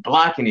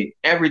 blocking it,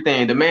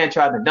 everything. The man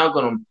tried to dunk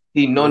on him.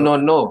 He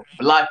no.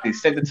 Blocked it,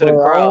 sent it to the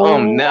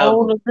crowd.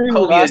 Never.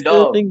 Kobe a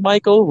dog. I think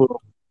Mike over.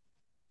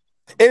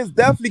 It's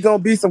definitely gonna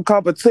be some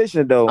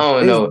competition though. I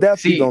don't know. It's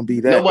definitely gonna be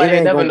that. Nobody it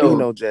ain't never gonna know. be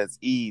no just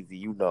easy,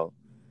 you know.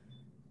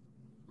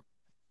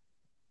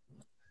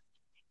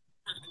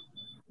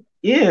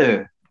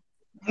 Yeah.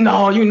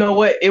 No, you know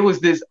what? It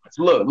was this.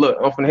 Look,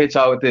 I'm finna hit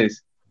y'all with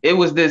this. It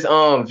was this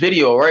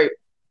video, right?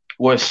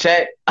 Where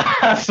Shaq,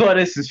 I saw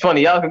this is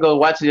funny. Y'all can go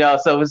watch it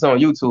yourself. It's on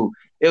YouTube.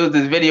 It was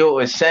this video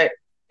with Shaq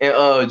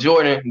and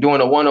Jordan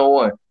doing a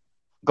 1-on-1.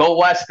 Go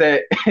watch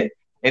that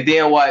and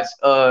then watch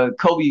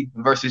Kobe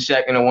versus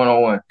Shaq in a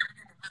 1-on-1.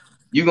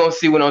 You gonna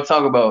see what I'm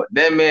talking about.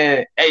 That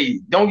man,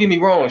 hey, don't get me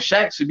wrong,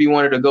 Shaq should be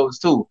one of the GOATs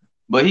too.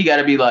 But he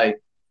gotta be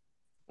like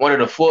one of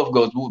the fourth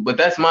GOATs. But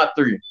that's my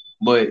three.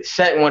 But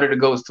Shaq one of the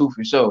GOATs too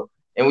for sure.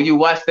 And when you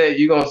watch that,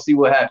 you're gonna see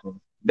what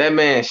happened. That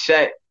man,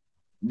 Shaq,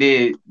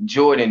 did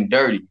Jordan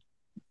dirty.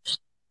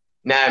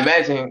 Now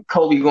imagine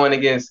Kobe going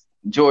against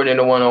Jordan in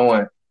a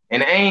 1-on-1.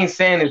 And I ain't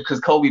saying this because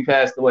Kobe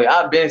passed away.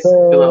 I've been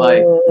feeling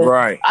like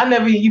right. I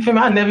never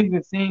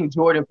even seen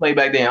Jordan play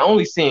back then. I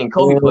only seen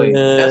Kobe play.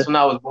 That's when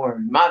I was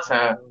born. My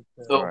time.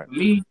 So for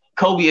me,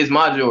 Kobe is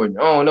my Jordan.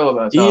 I don't know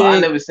about y'all. I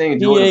never seen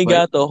Jordan. He ain't play.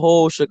 got the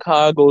whole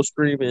Chicago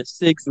screaming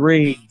 6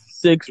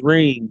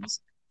 rings.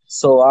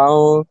 So I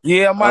don't.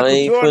 Yeah, Michael I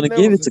ain't Jordan. Finna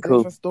give it to Kobe.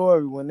 Different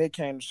story when they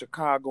came to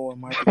Chicago and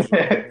Michael Jordan.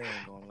 I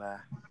ain't gonna lie.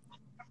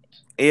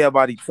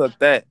 Everybody took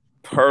that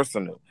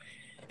personal.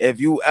 If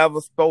you ever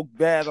spoke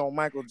bad on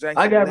Michael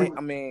Jackson, hey,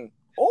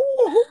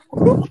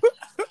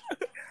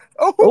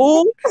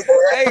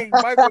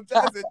 Michael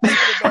Jackson thinking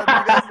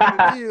about me. That's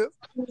what it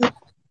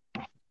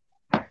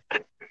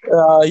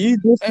is. You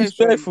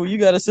disrespectful. You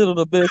gotta sit on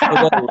the bench for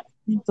that one.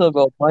 He talking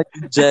about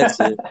Michael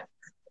Jackson.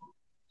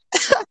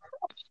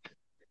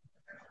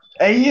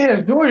 Hey, yeah,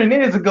 Jordan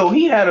is a GOAT.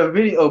 He had a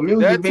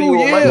music video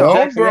with Michael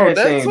Jackson and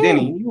everything, didn't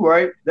he? You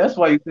right. That's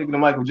why you're thinking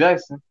of Michael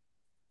Jackson.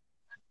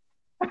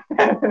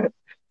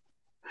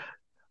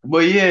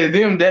 But yeah,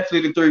 them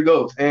definitely the three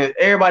GOATs. And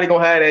everybody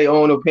gonna have their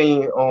own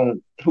opinion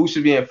on who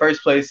should be in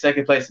first place,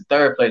 second place, and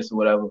third place or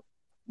whatever.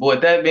 But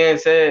with that being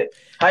said,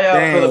 how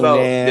y'all feel about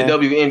the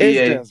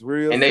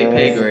WNBA and they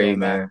pay grade,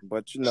 man?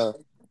 But you know.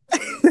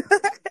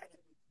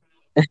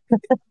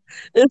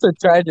 It's a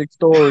tragic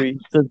story.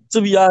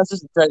 To be honest,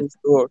 it's a tragic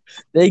story.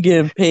 They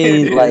getting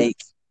paid like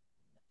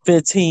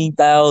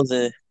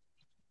 $15,000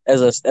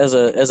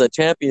 as a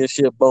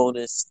championship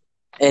bonus,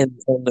 and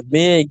the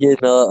men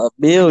getting a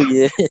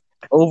million,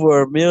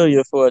 over $1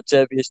 million for a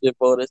championship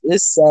bonus.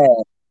 It's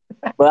sad,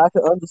 but I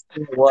can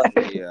understand why.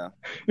 Yeah.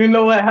 You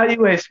know what? How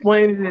you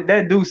explaining it?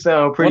 That do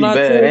sound pretty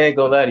bad. I ain't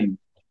gonna lie to you.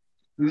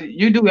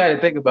 you do got to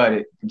think about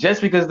it.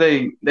 Just because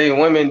they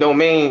women don't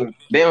mean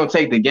they don't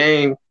take the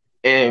game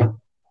and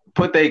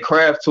put their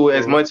craft to it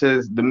as much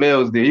as the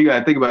males did. You got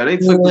to think about it.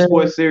 They took the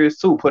sport serious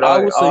too. Put I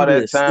out will say all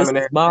that this. time This and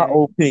is my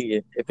everything.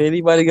 opinion. If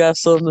anybody got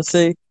something to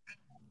say,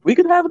 we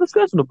can have a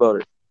discussion about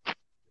it.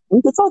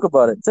 We can talk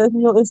about it. Tag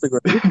me on Instagram.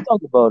 We can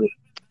talk about it.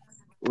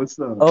 What's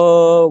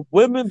up?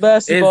 Women It's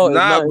basketball is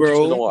not not,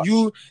 interesting to bro.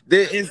 watch.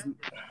 There is.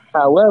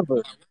 However,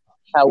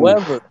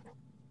 Oof.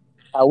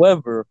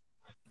 however,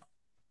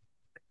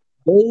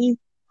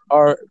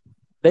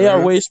 they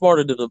are way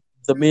smarter than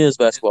the men's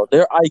basketball.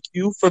 Their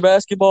IQ for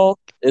basketball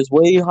is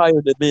way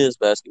higher than men's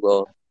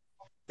basketball.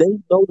 They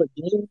know the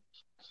game.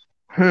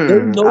 They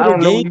know I the don't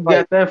know where game. you Like,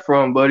 got that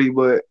from, buddy,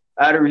 but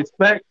out of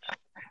respect,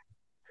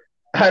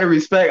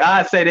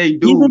 I say they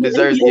do even the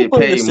deserve to NBA get paid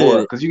players said more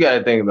it. because you got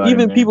to think about it,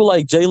 Even man. people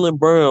like Jaylen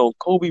Brown,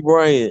 Kobe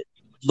Bryant,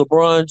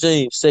 LeBron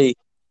James say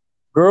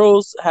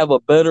girls have a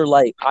better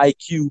like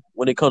IQ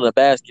when it comes to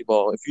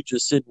basketball if you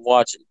just sit and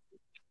watch it.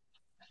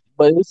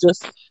 But it's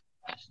just,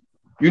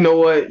 You know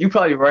what? You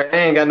probably right. I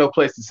ain't got no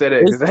place to say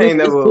that it's because I just, ain't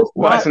never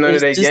watched none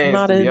of their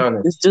games, to be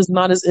honest. it's just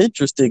not as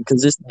interesting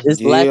because it's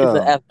lacking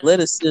the Yeah.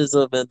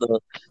 athleticism and the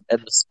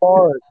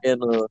spark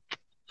and the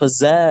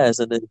pizzazz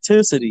and the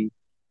intensity.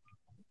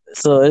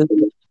 So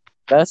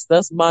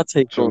that's my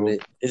take on True.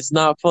 it. It's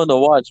not fun to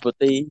watch, but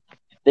they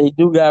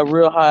do got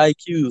real high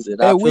IQs,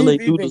 and I And feel they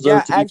we've do even deserve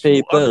got to be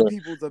paid actual other better.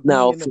 people's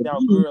Now, opinion for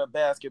about me, girl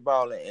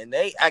basketball, and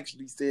they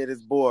actually said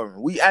it's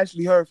boring. We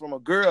actually heard from a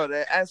girl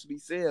that actually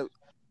said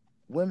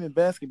women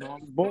basketball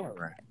is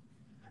boring.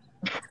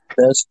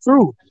 that's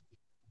true.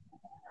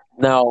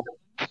 Now,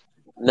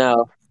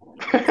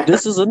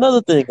 this is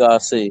another thing I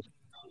say.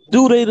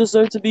 Do they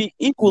deserve to be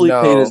equally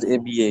paid as No, the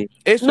NBA?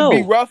 it should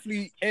be No.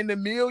 roughly in the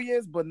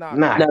millions, but not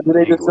Not Now, do equal.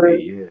 they deserve?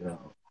 equally, yeah.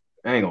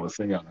 I ain't gonna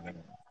say all that.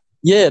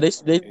 Yeah,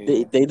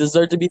 Yeah. they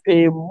deserve to be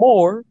paid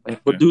more,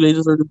 but do they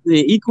deserve to be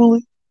paid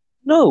equally?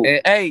 No,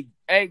 And hey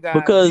guys,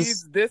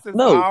 because this is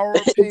no, our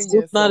it's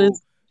opinion, just not so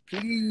as.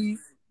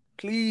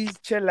 please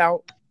chill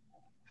out.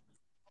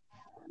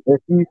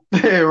 If you,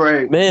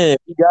 Right. man, if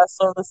you got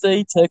something to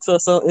say, text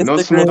us on No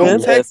smoking. Don't Instagram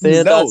at text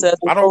me. No,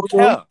 I don't fan.sadphoto.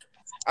 care.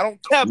 I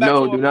don't care about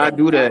No, your do not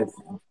opinion, do that.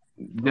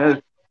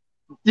 guys.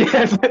 Just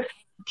yes.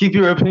 Keep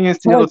your opinions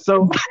to Text.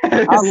 yourself.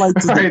 I like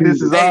to Right. This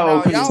debate is it. Hey, our now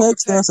opinion. y'all can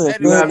Text text us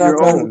at You have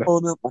your anybody. own.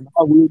 fan.sadphoto, and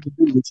I will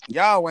debate with you.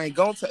 Y'all ain't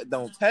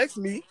don't text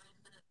me.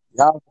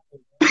 Y'all,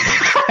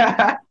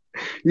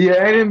 Yeah,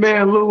 any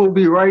man Lou will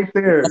be right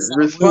there yes, I will.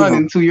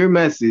 responding to your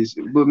message.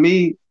 But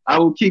me, I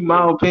will keep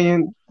my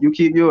opinion. You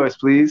keep yours,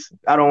 please.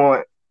 I don't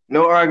want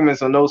no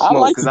arguments or no I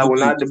smoke like because to I will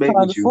debate. not It's debate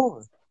kind with of you.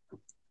 fun.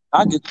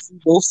 I get to see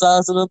both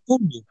sides of the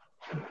opinion.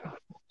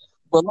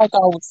 But like I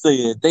was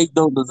saying, they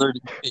don't deserve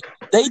to be paid.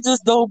 They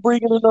just don't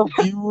bring in enough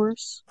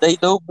viewers. They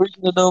don't bring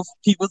in enough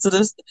people to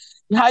this.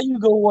 How you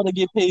gonna want to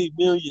get paid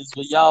millions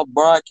when y'all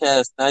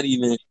broadcast not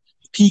even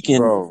peaking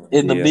Bro,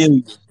 in the yeah.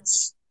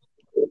 millions?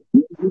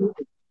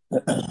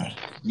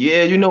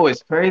 Yeah, you know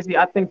it's crazy.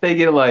 I think they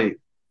get like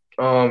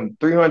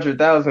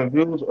 300,000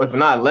 views, or if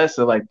not less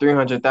than like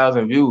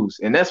 300,000 views,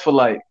 and that's for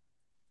like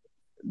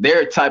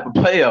their type of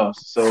playoffs.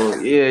 So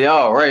yeah,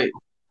 y'all right.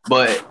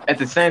 But at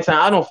the same time,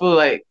 I don't feel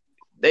like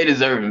they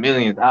deserve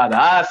millions either.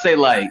 I say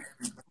like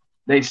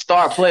they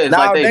star players,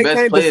 like Now they they best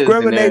can't players in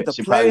discriminate there the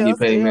should probably get players.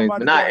 paid millions,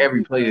 but Everybody not gonna every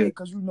get paid player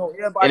because you know in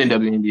the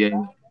everybody.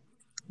 WNBA.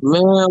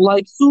 Man,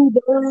 like True,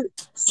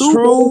 Sue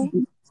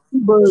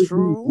Bird,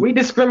 true. We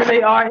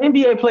discriminate our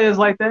NBA players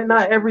like that.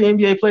 Not every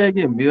NBA player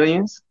get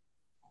millions.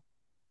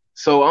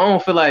 So I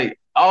don't feel like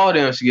all of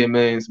them should get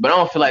millions, but I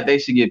don't feel like they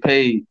should get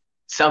paid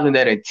something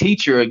that a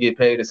teacher would get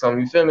paid or something.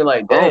 You feel me?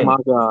 Like, oh my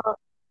dang, God,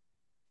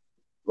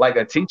 like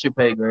a teacher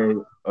pay grade,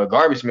 a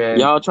garbage man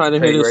y'all trying to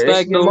hear pay this grade. They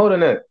fact should get though? more than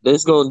that.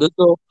 This go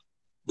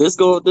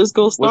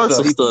What's start up?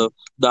 some stuff.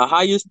 The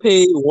highest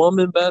paid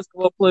woman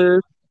basketball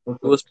player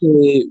was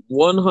paid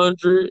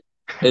 $127,500.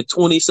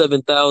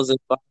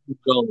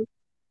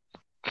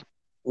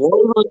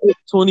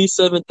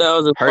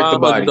 Hurt the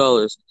body.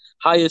 $127,500.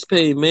 Highest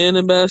paid man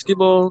in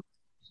basketball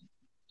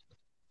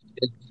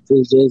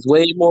is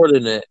way more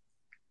than that.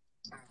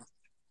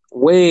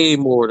 Way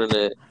more than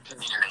that.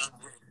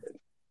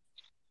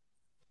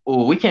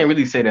 Oh, we can't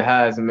really say the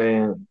highest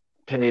man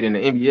paid in the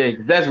NBA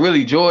because that's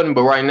really Jordan.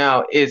 But right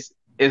now, it's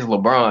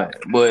LeBron.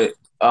 But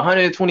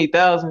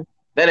 120,000,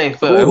 that ain't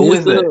fair. Who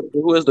is that?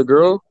 Who is the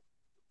girl?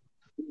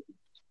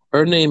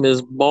 Her name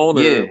is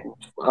Bonner. Yeah,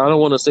 I don't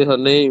want to say her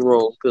name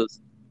wrong because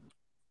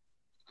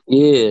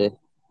yeah.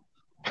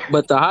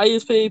 But the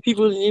highest paid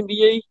people in the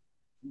NBA,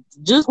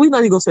 just we're not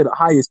even gonna say the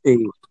highest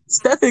paid.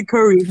 Stephen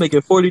Curry is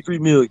making $43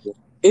 million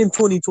in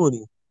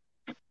 2020.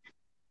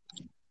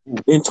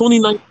 In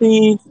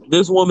 2019,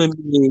 this woman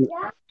made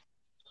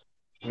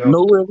no.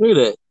 nowhere near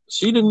that.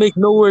 She didn't make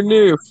nowhere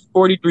near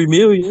 43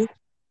 million,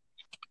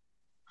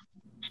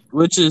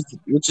 which is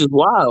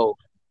wild.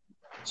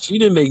 She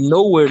didn't make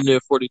nowhere near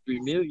 43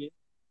 million.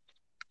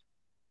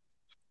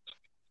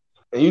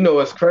 And you know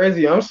what's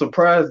crazy? I'm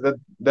surprised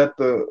that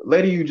the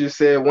lady you just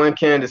said won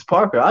Candace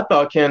Parker. I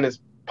thought Candace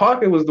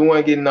Parker was the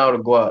one getting all the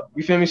guap.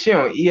 You feel me? She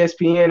on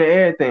ESPN and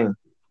everything.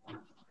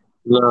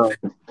 No.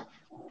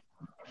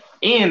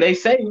 And they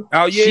say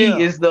she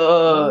is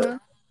the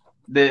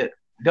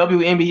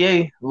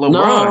WNBA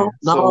LeBron.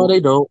 No,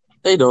 they don't.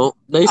 They don't.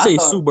 They say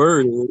Sue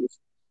Bird is.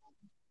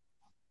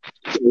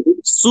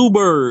 Sue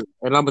Bird.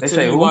 And I'm going to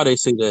tell you why they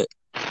say that.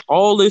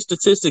 All their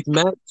statistics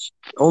match.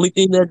 Only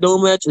thing that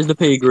don't match is the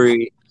pay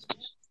grade.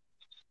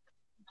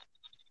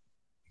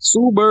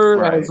 Sue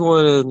Bird has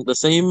won the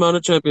same amount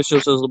of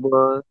championships as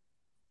LeBron.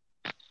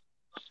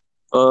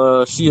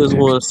 She has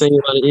won the same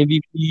amount of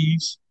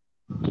MVPs.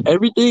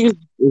 Everything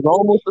is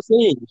almost the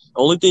same.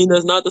 Only thing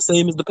that's not the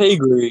same is the pay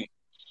grade,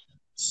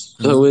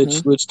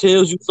 which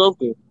tells you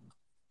something.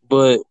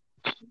 But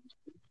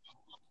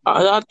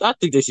I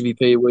think they should be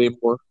paid way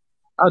more.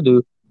 I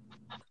do.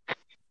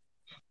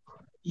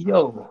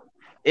 Yo,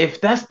 if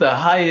that's the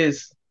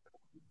highest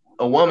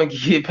a woman can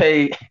get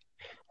paid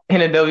in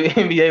the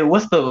WNBA,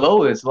 what's the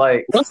lowest?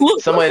 Like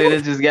somebody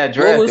that just got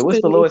drafted. What's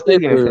the lowest they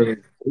getting paid?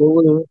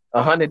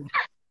 100.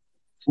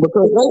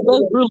 Because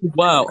that's really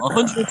wild.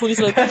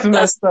 127.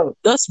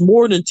 That's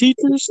more than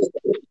teachers,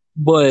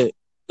 but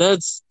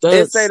that's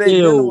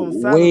still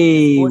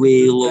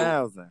way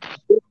low.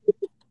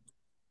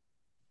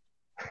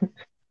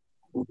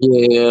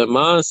 Yeah,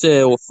 mine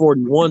said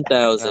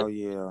 41,000. Oh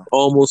yeah,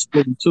 almost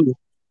 42.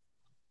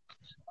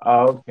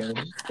 Oh, okay.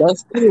 That's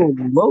still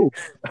low.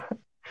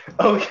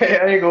 Okay,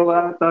 I ain't gonna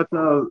lie. I thought it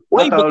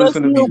was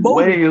gonna be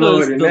way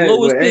lower than that. The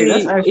lowest paid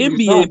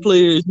NBA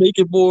player is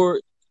making more.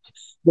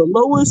 The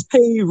lowest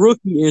paid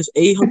rookie is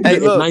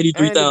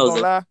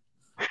 $893,000.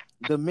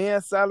 The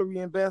men's salary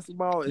in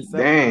basketball is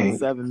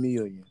 $7.7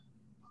 million.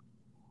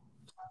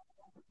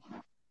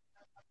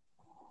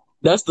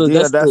 That's the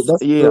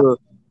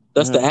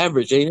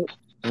average, ain't it?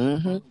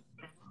 Mm-hmm.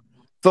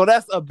 So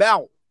that's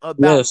about.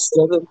 Yes,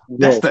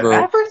 that's the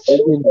average.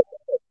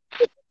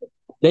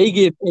 They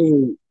get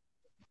paid.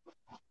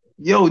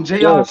 Yo,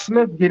 J.R.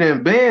 Smith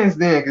getting bands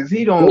then, because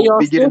he don't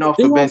be getting off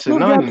the bench or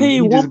nothing. Got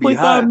paid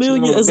 $1.5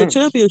 million as a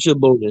championship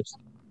bonus,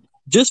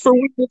 just for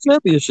winning the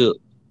championship.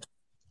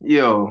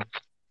 Yo.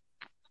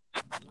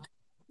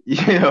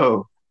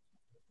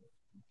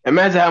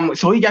 Imagine how much.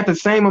 So he got the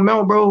same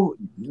amount, bro,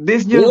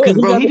 this year,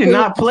 because he did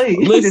not play.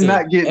 He did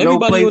not get no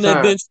play time. Everybody on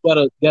that bench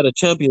got a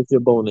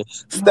championship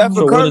bonus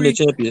for winning the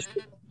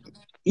championship.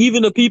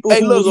 Even the people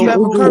who was on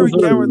Stephen Curry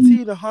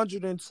guaranteed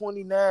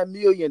 $129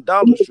 million,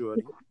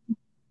 shorty.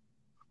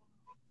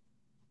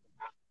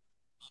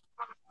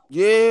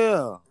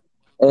 Yeah.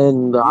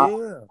 And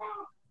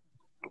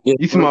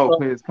you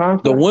smoke his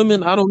contract. The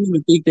women, I don't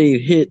even think they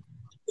hit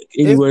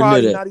anywhere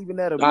near that. Not even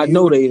at a I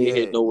know they didn't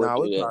hit nowhere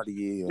near that.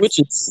 Probably is. Which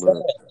is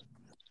sad.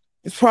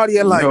 It's probably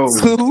at like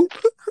 2.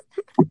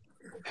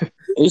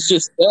 It's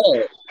just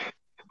sad.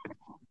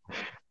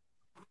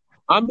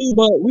 I mean,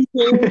 but we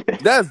can.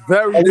 That's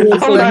very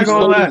disrespectful. I'm not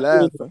gonna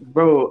lie,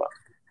 bro.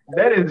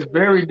 That is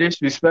very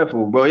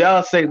disrespectful, bro.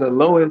 Y'all say the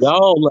lowest.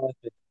 Y'all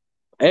laughing.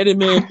 Eddie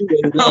man,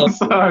 I'm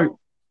sorry,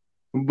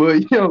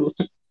 but yo,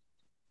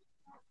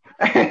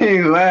 I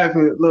ain't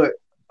laughing. Look,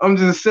 I'm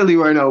just silly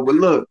right now. But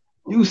look,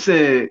 you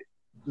said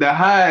the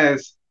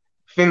highest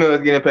female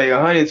is getting paid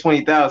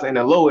 $120,000, and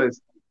the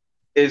lowest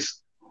is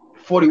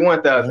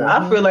 $41,000.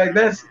 I feel like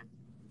that's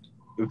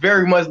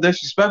very much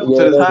disrespectful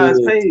to the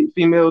highest paid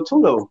female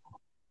too, though.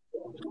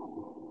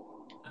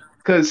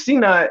 Cause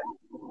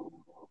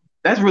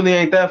that's really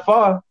ain't that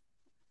far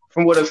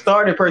from what a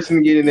starting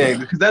person getting there.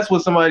 Because that's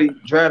what somebody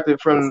drafted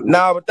from.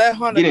 But that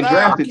 100,000 getting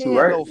drafted to,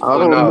 right? I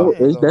don't know.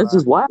 That's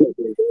just wild.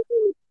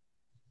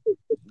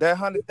 That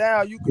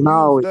 100,000, you can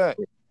use that.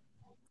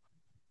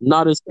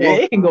 Not as far. Yeah,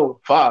 it can go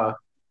far.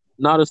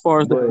 Not as far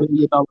as the $1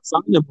 million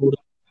signing bonus.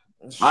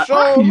 I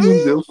can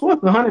use it. Of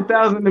course,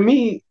 100,000 to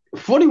me.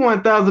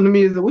 41,000 to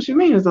me is what you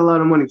mean? It's a lot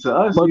of money to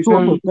us. But to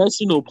a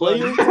professional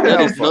player,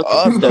 that is for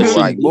us. That's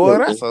like, boy,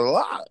 that's a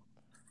lot.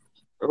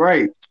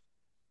 Right.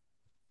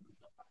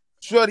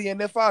 Shorty, and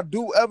if I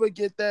do ever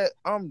get that,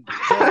 I'm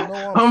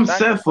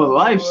set for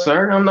life,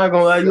 sir. I'm not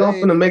gonna lie. I'm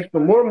gonna make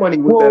some more money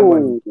with that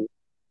money.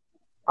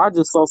 I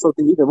just saw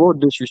something even more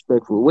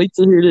disrespectful. Wait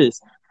to hear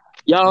this.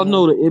 Y'all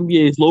know the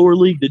NBA's lower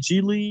league, the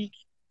G League.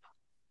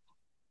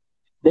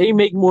 They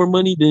make more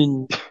money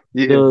than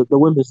the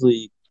women's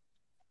league.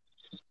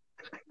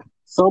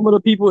 Some of the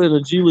people in the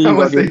G League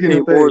are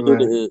getting paid more than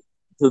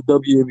the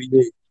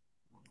WNBA.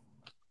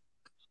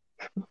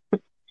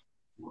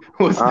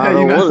 What's that?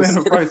 You're not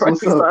saying the price.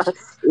 What's up?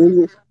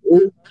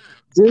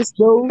 Just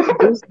know.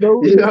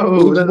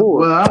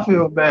 Well, I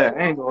feel bad. I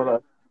ain't gonna lie.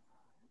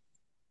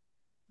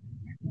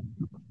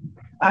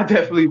 I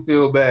definitely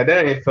feel bad.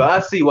 That ain't fair.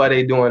 I see why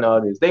they doing all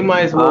this. They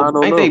might as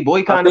well. Ain't they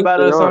boycotting about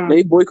it or something?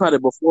 They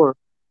boycotted before.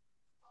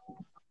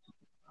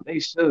 They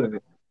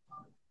should.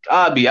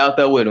 I'll be out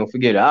there with them.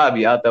 Forget it. I'll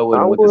be out there with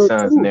them with the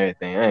Suns and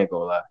everything. I ain't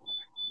gonna lie.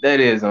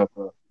 That is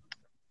unfair.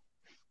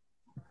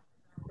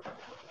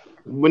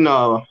 But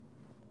no.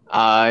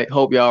 I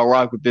hope y'all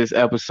rock with this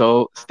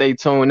episode. Stay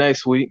tuned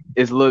next week.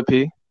 It's Lil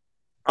P.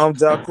 I'm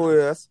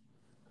Jacquez.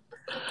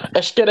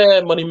 Let's get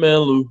that Money Man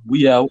Lou.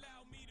 We out.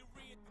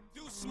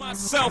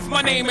 Myself,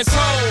 my name is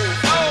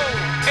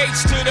Ho,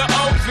 H to the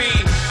OV.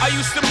 I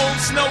used to move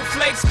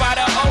snowflakes by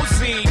the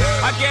OZ.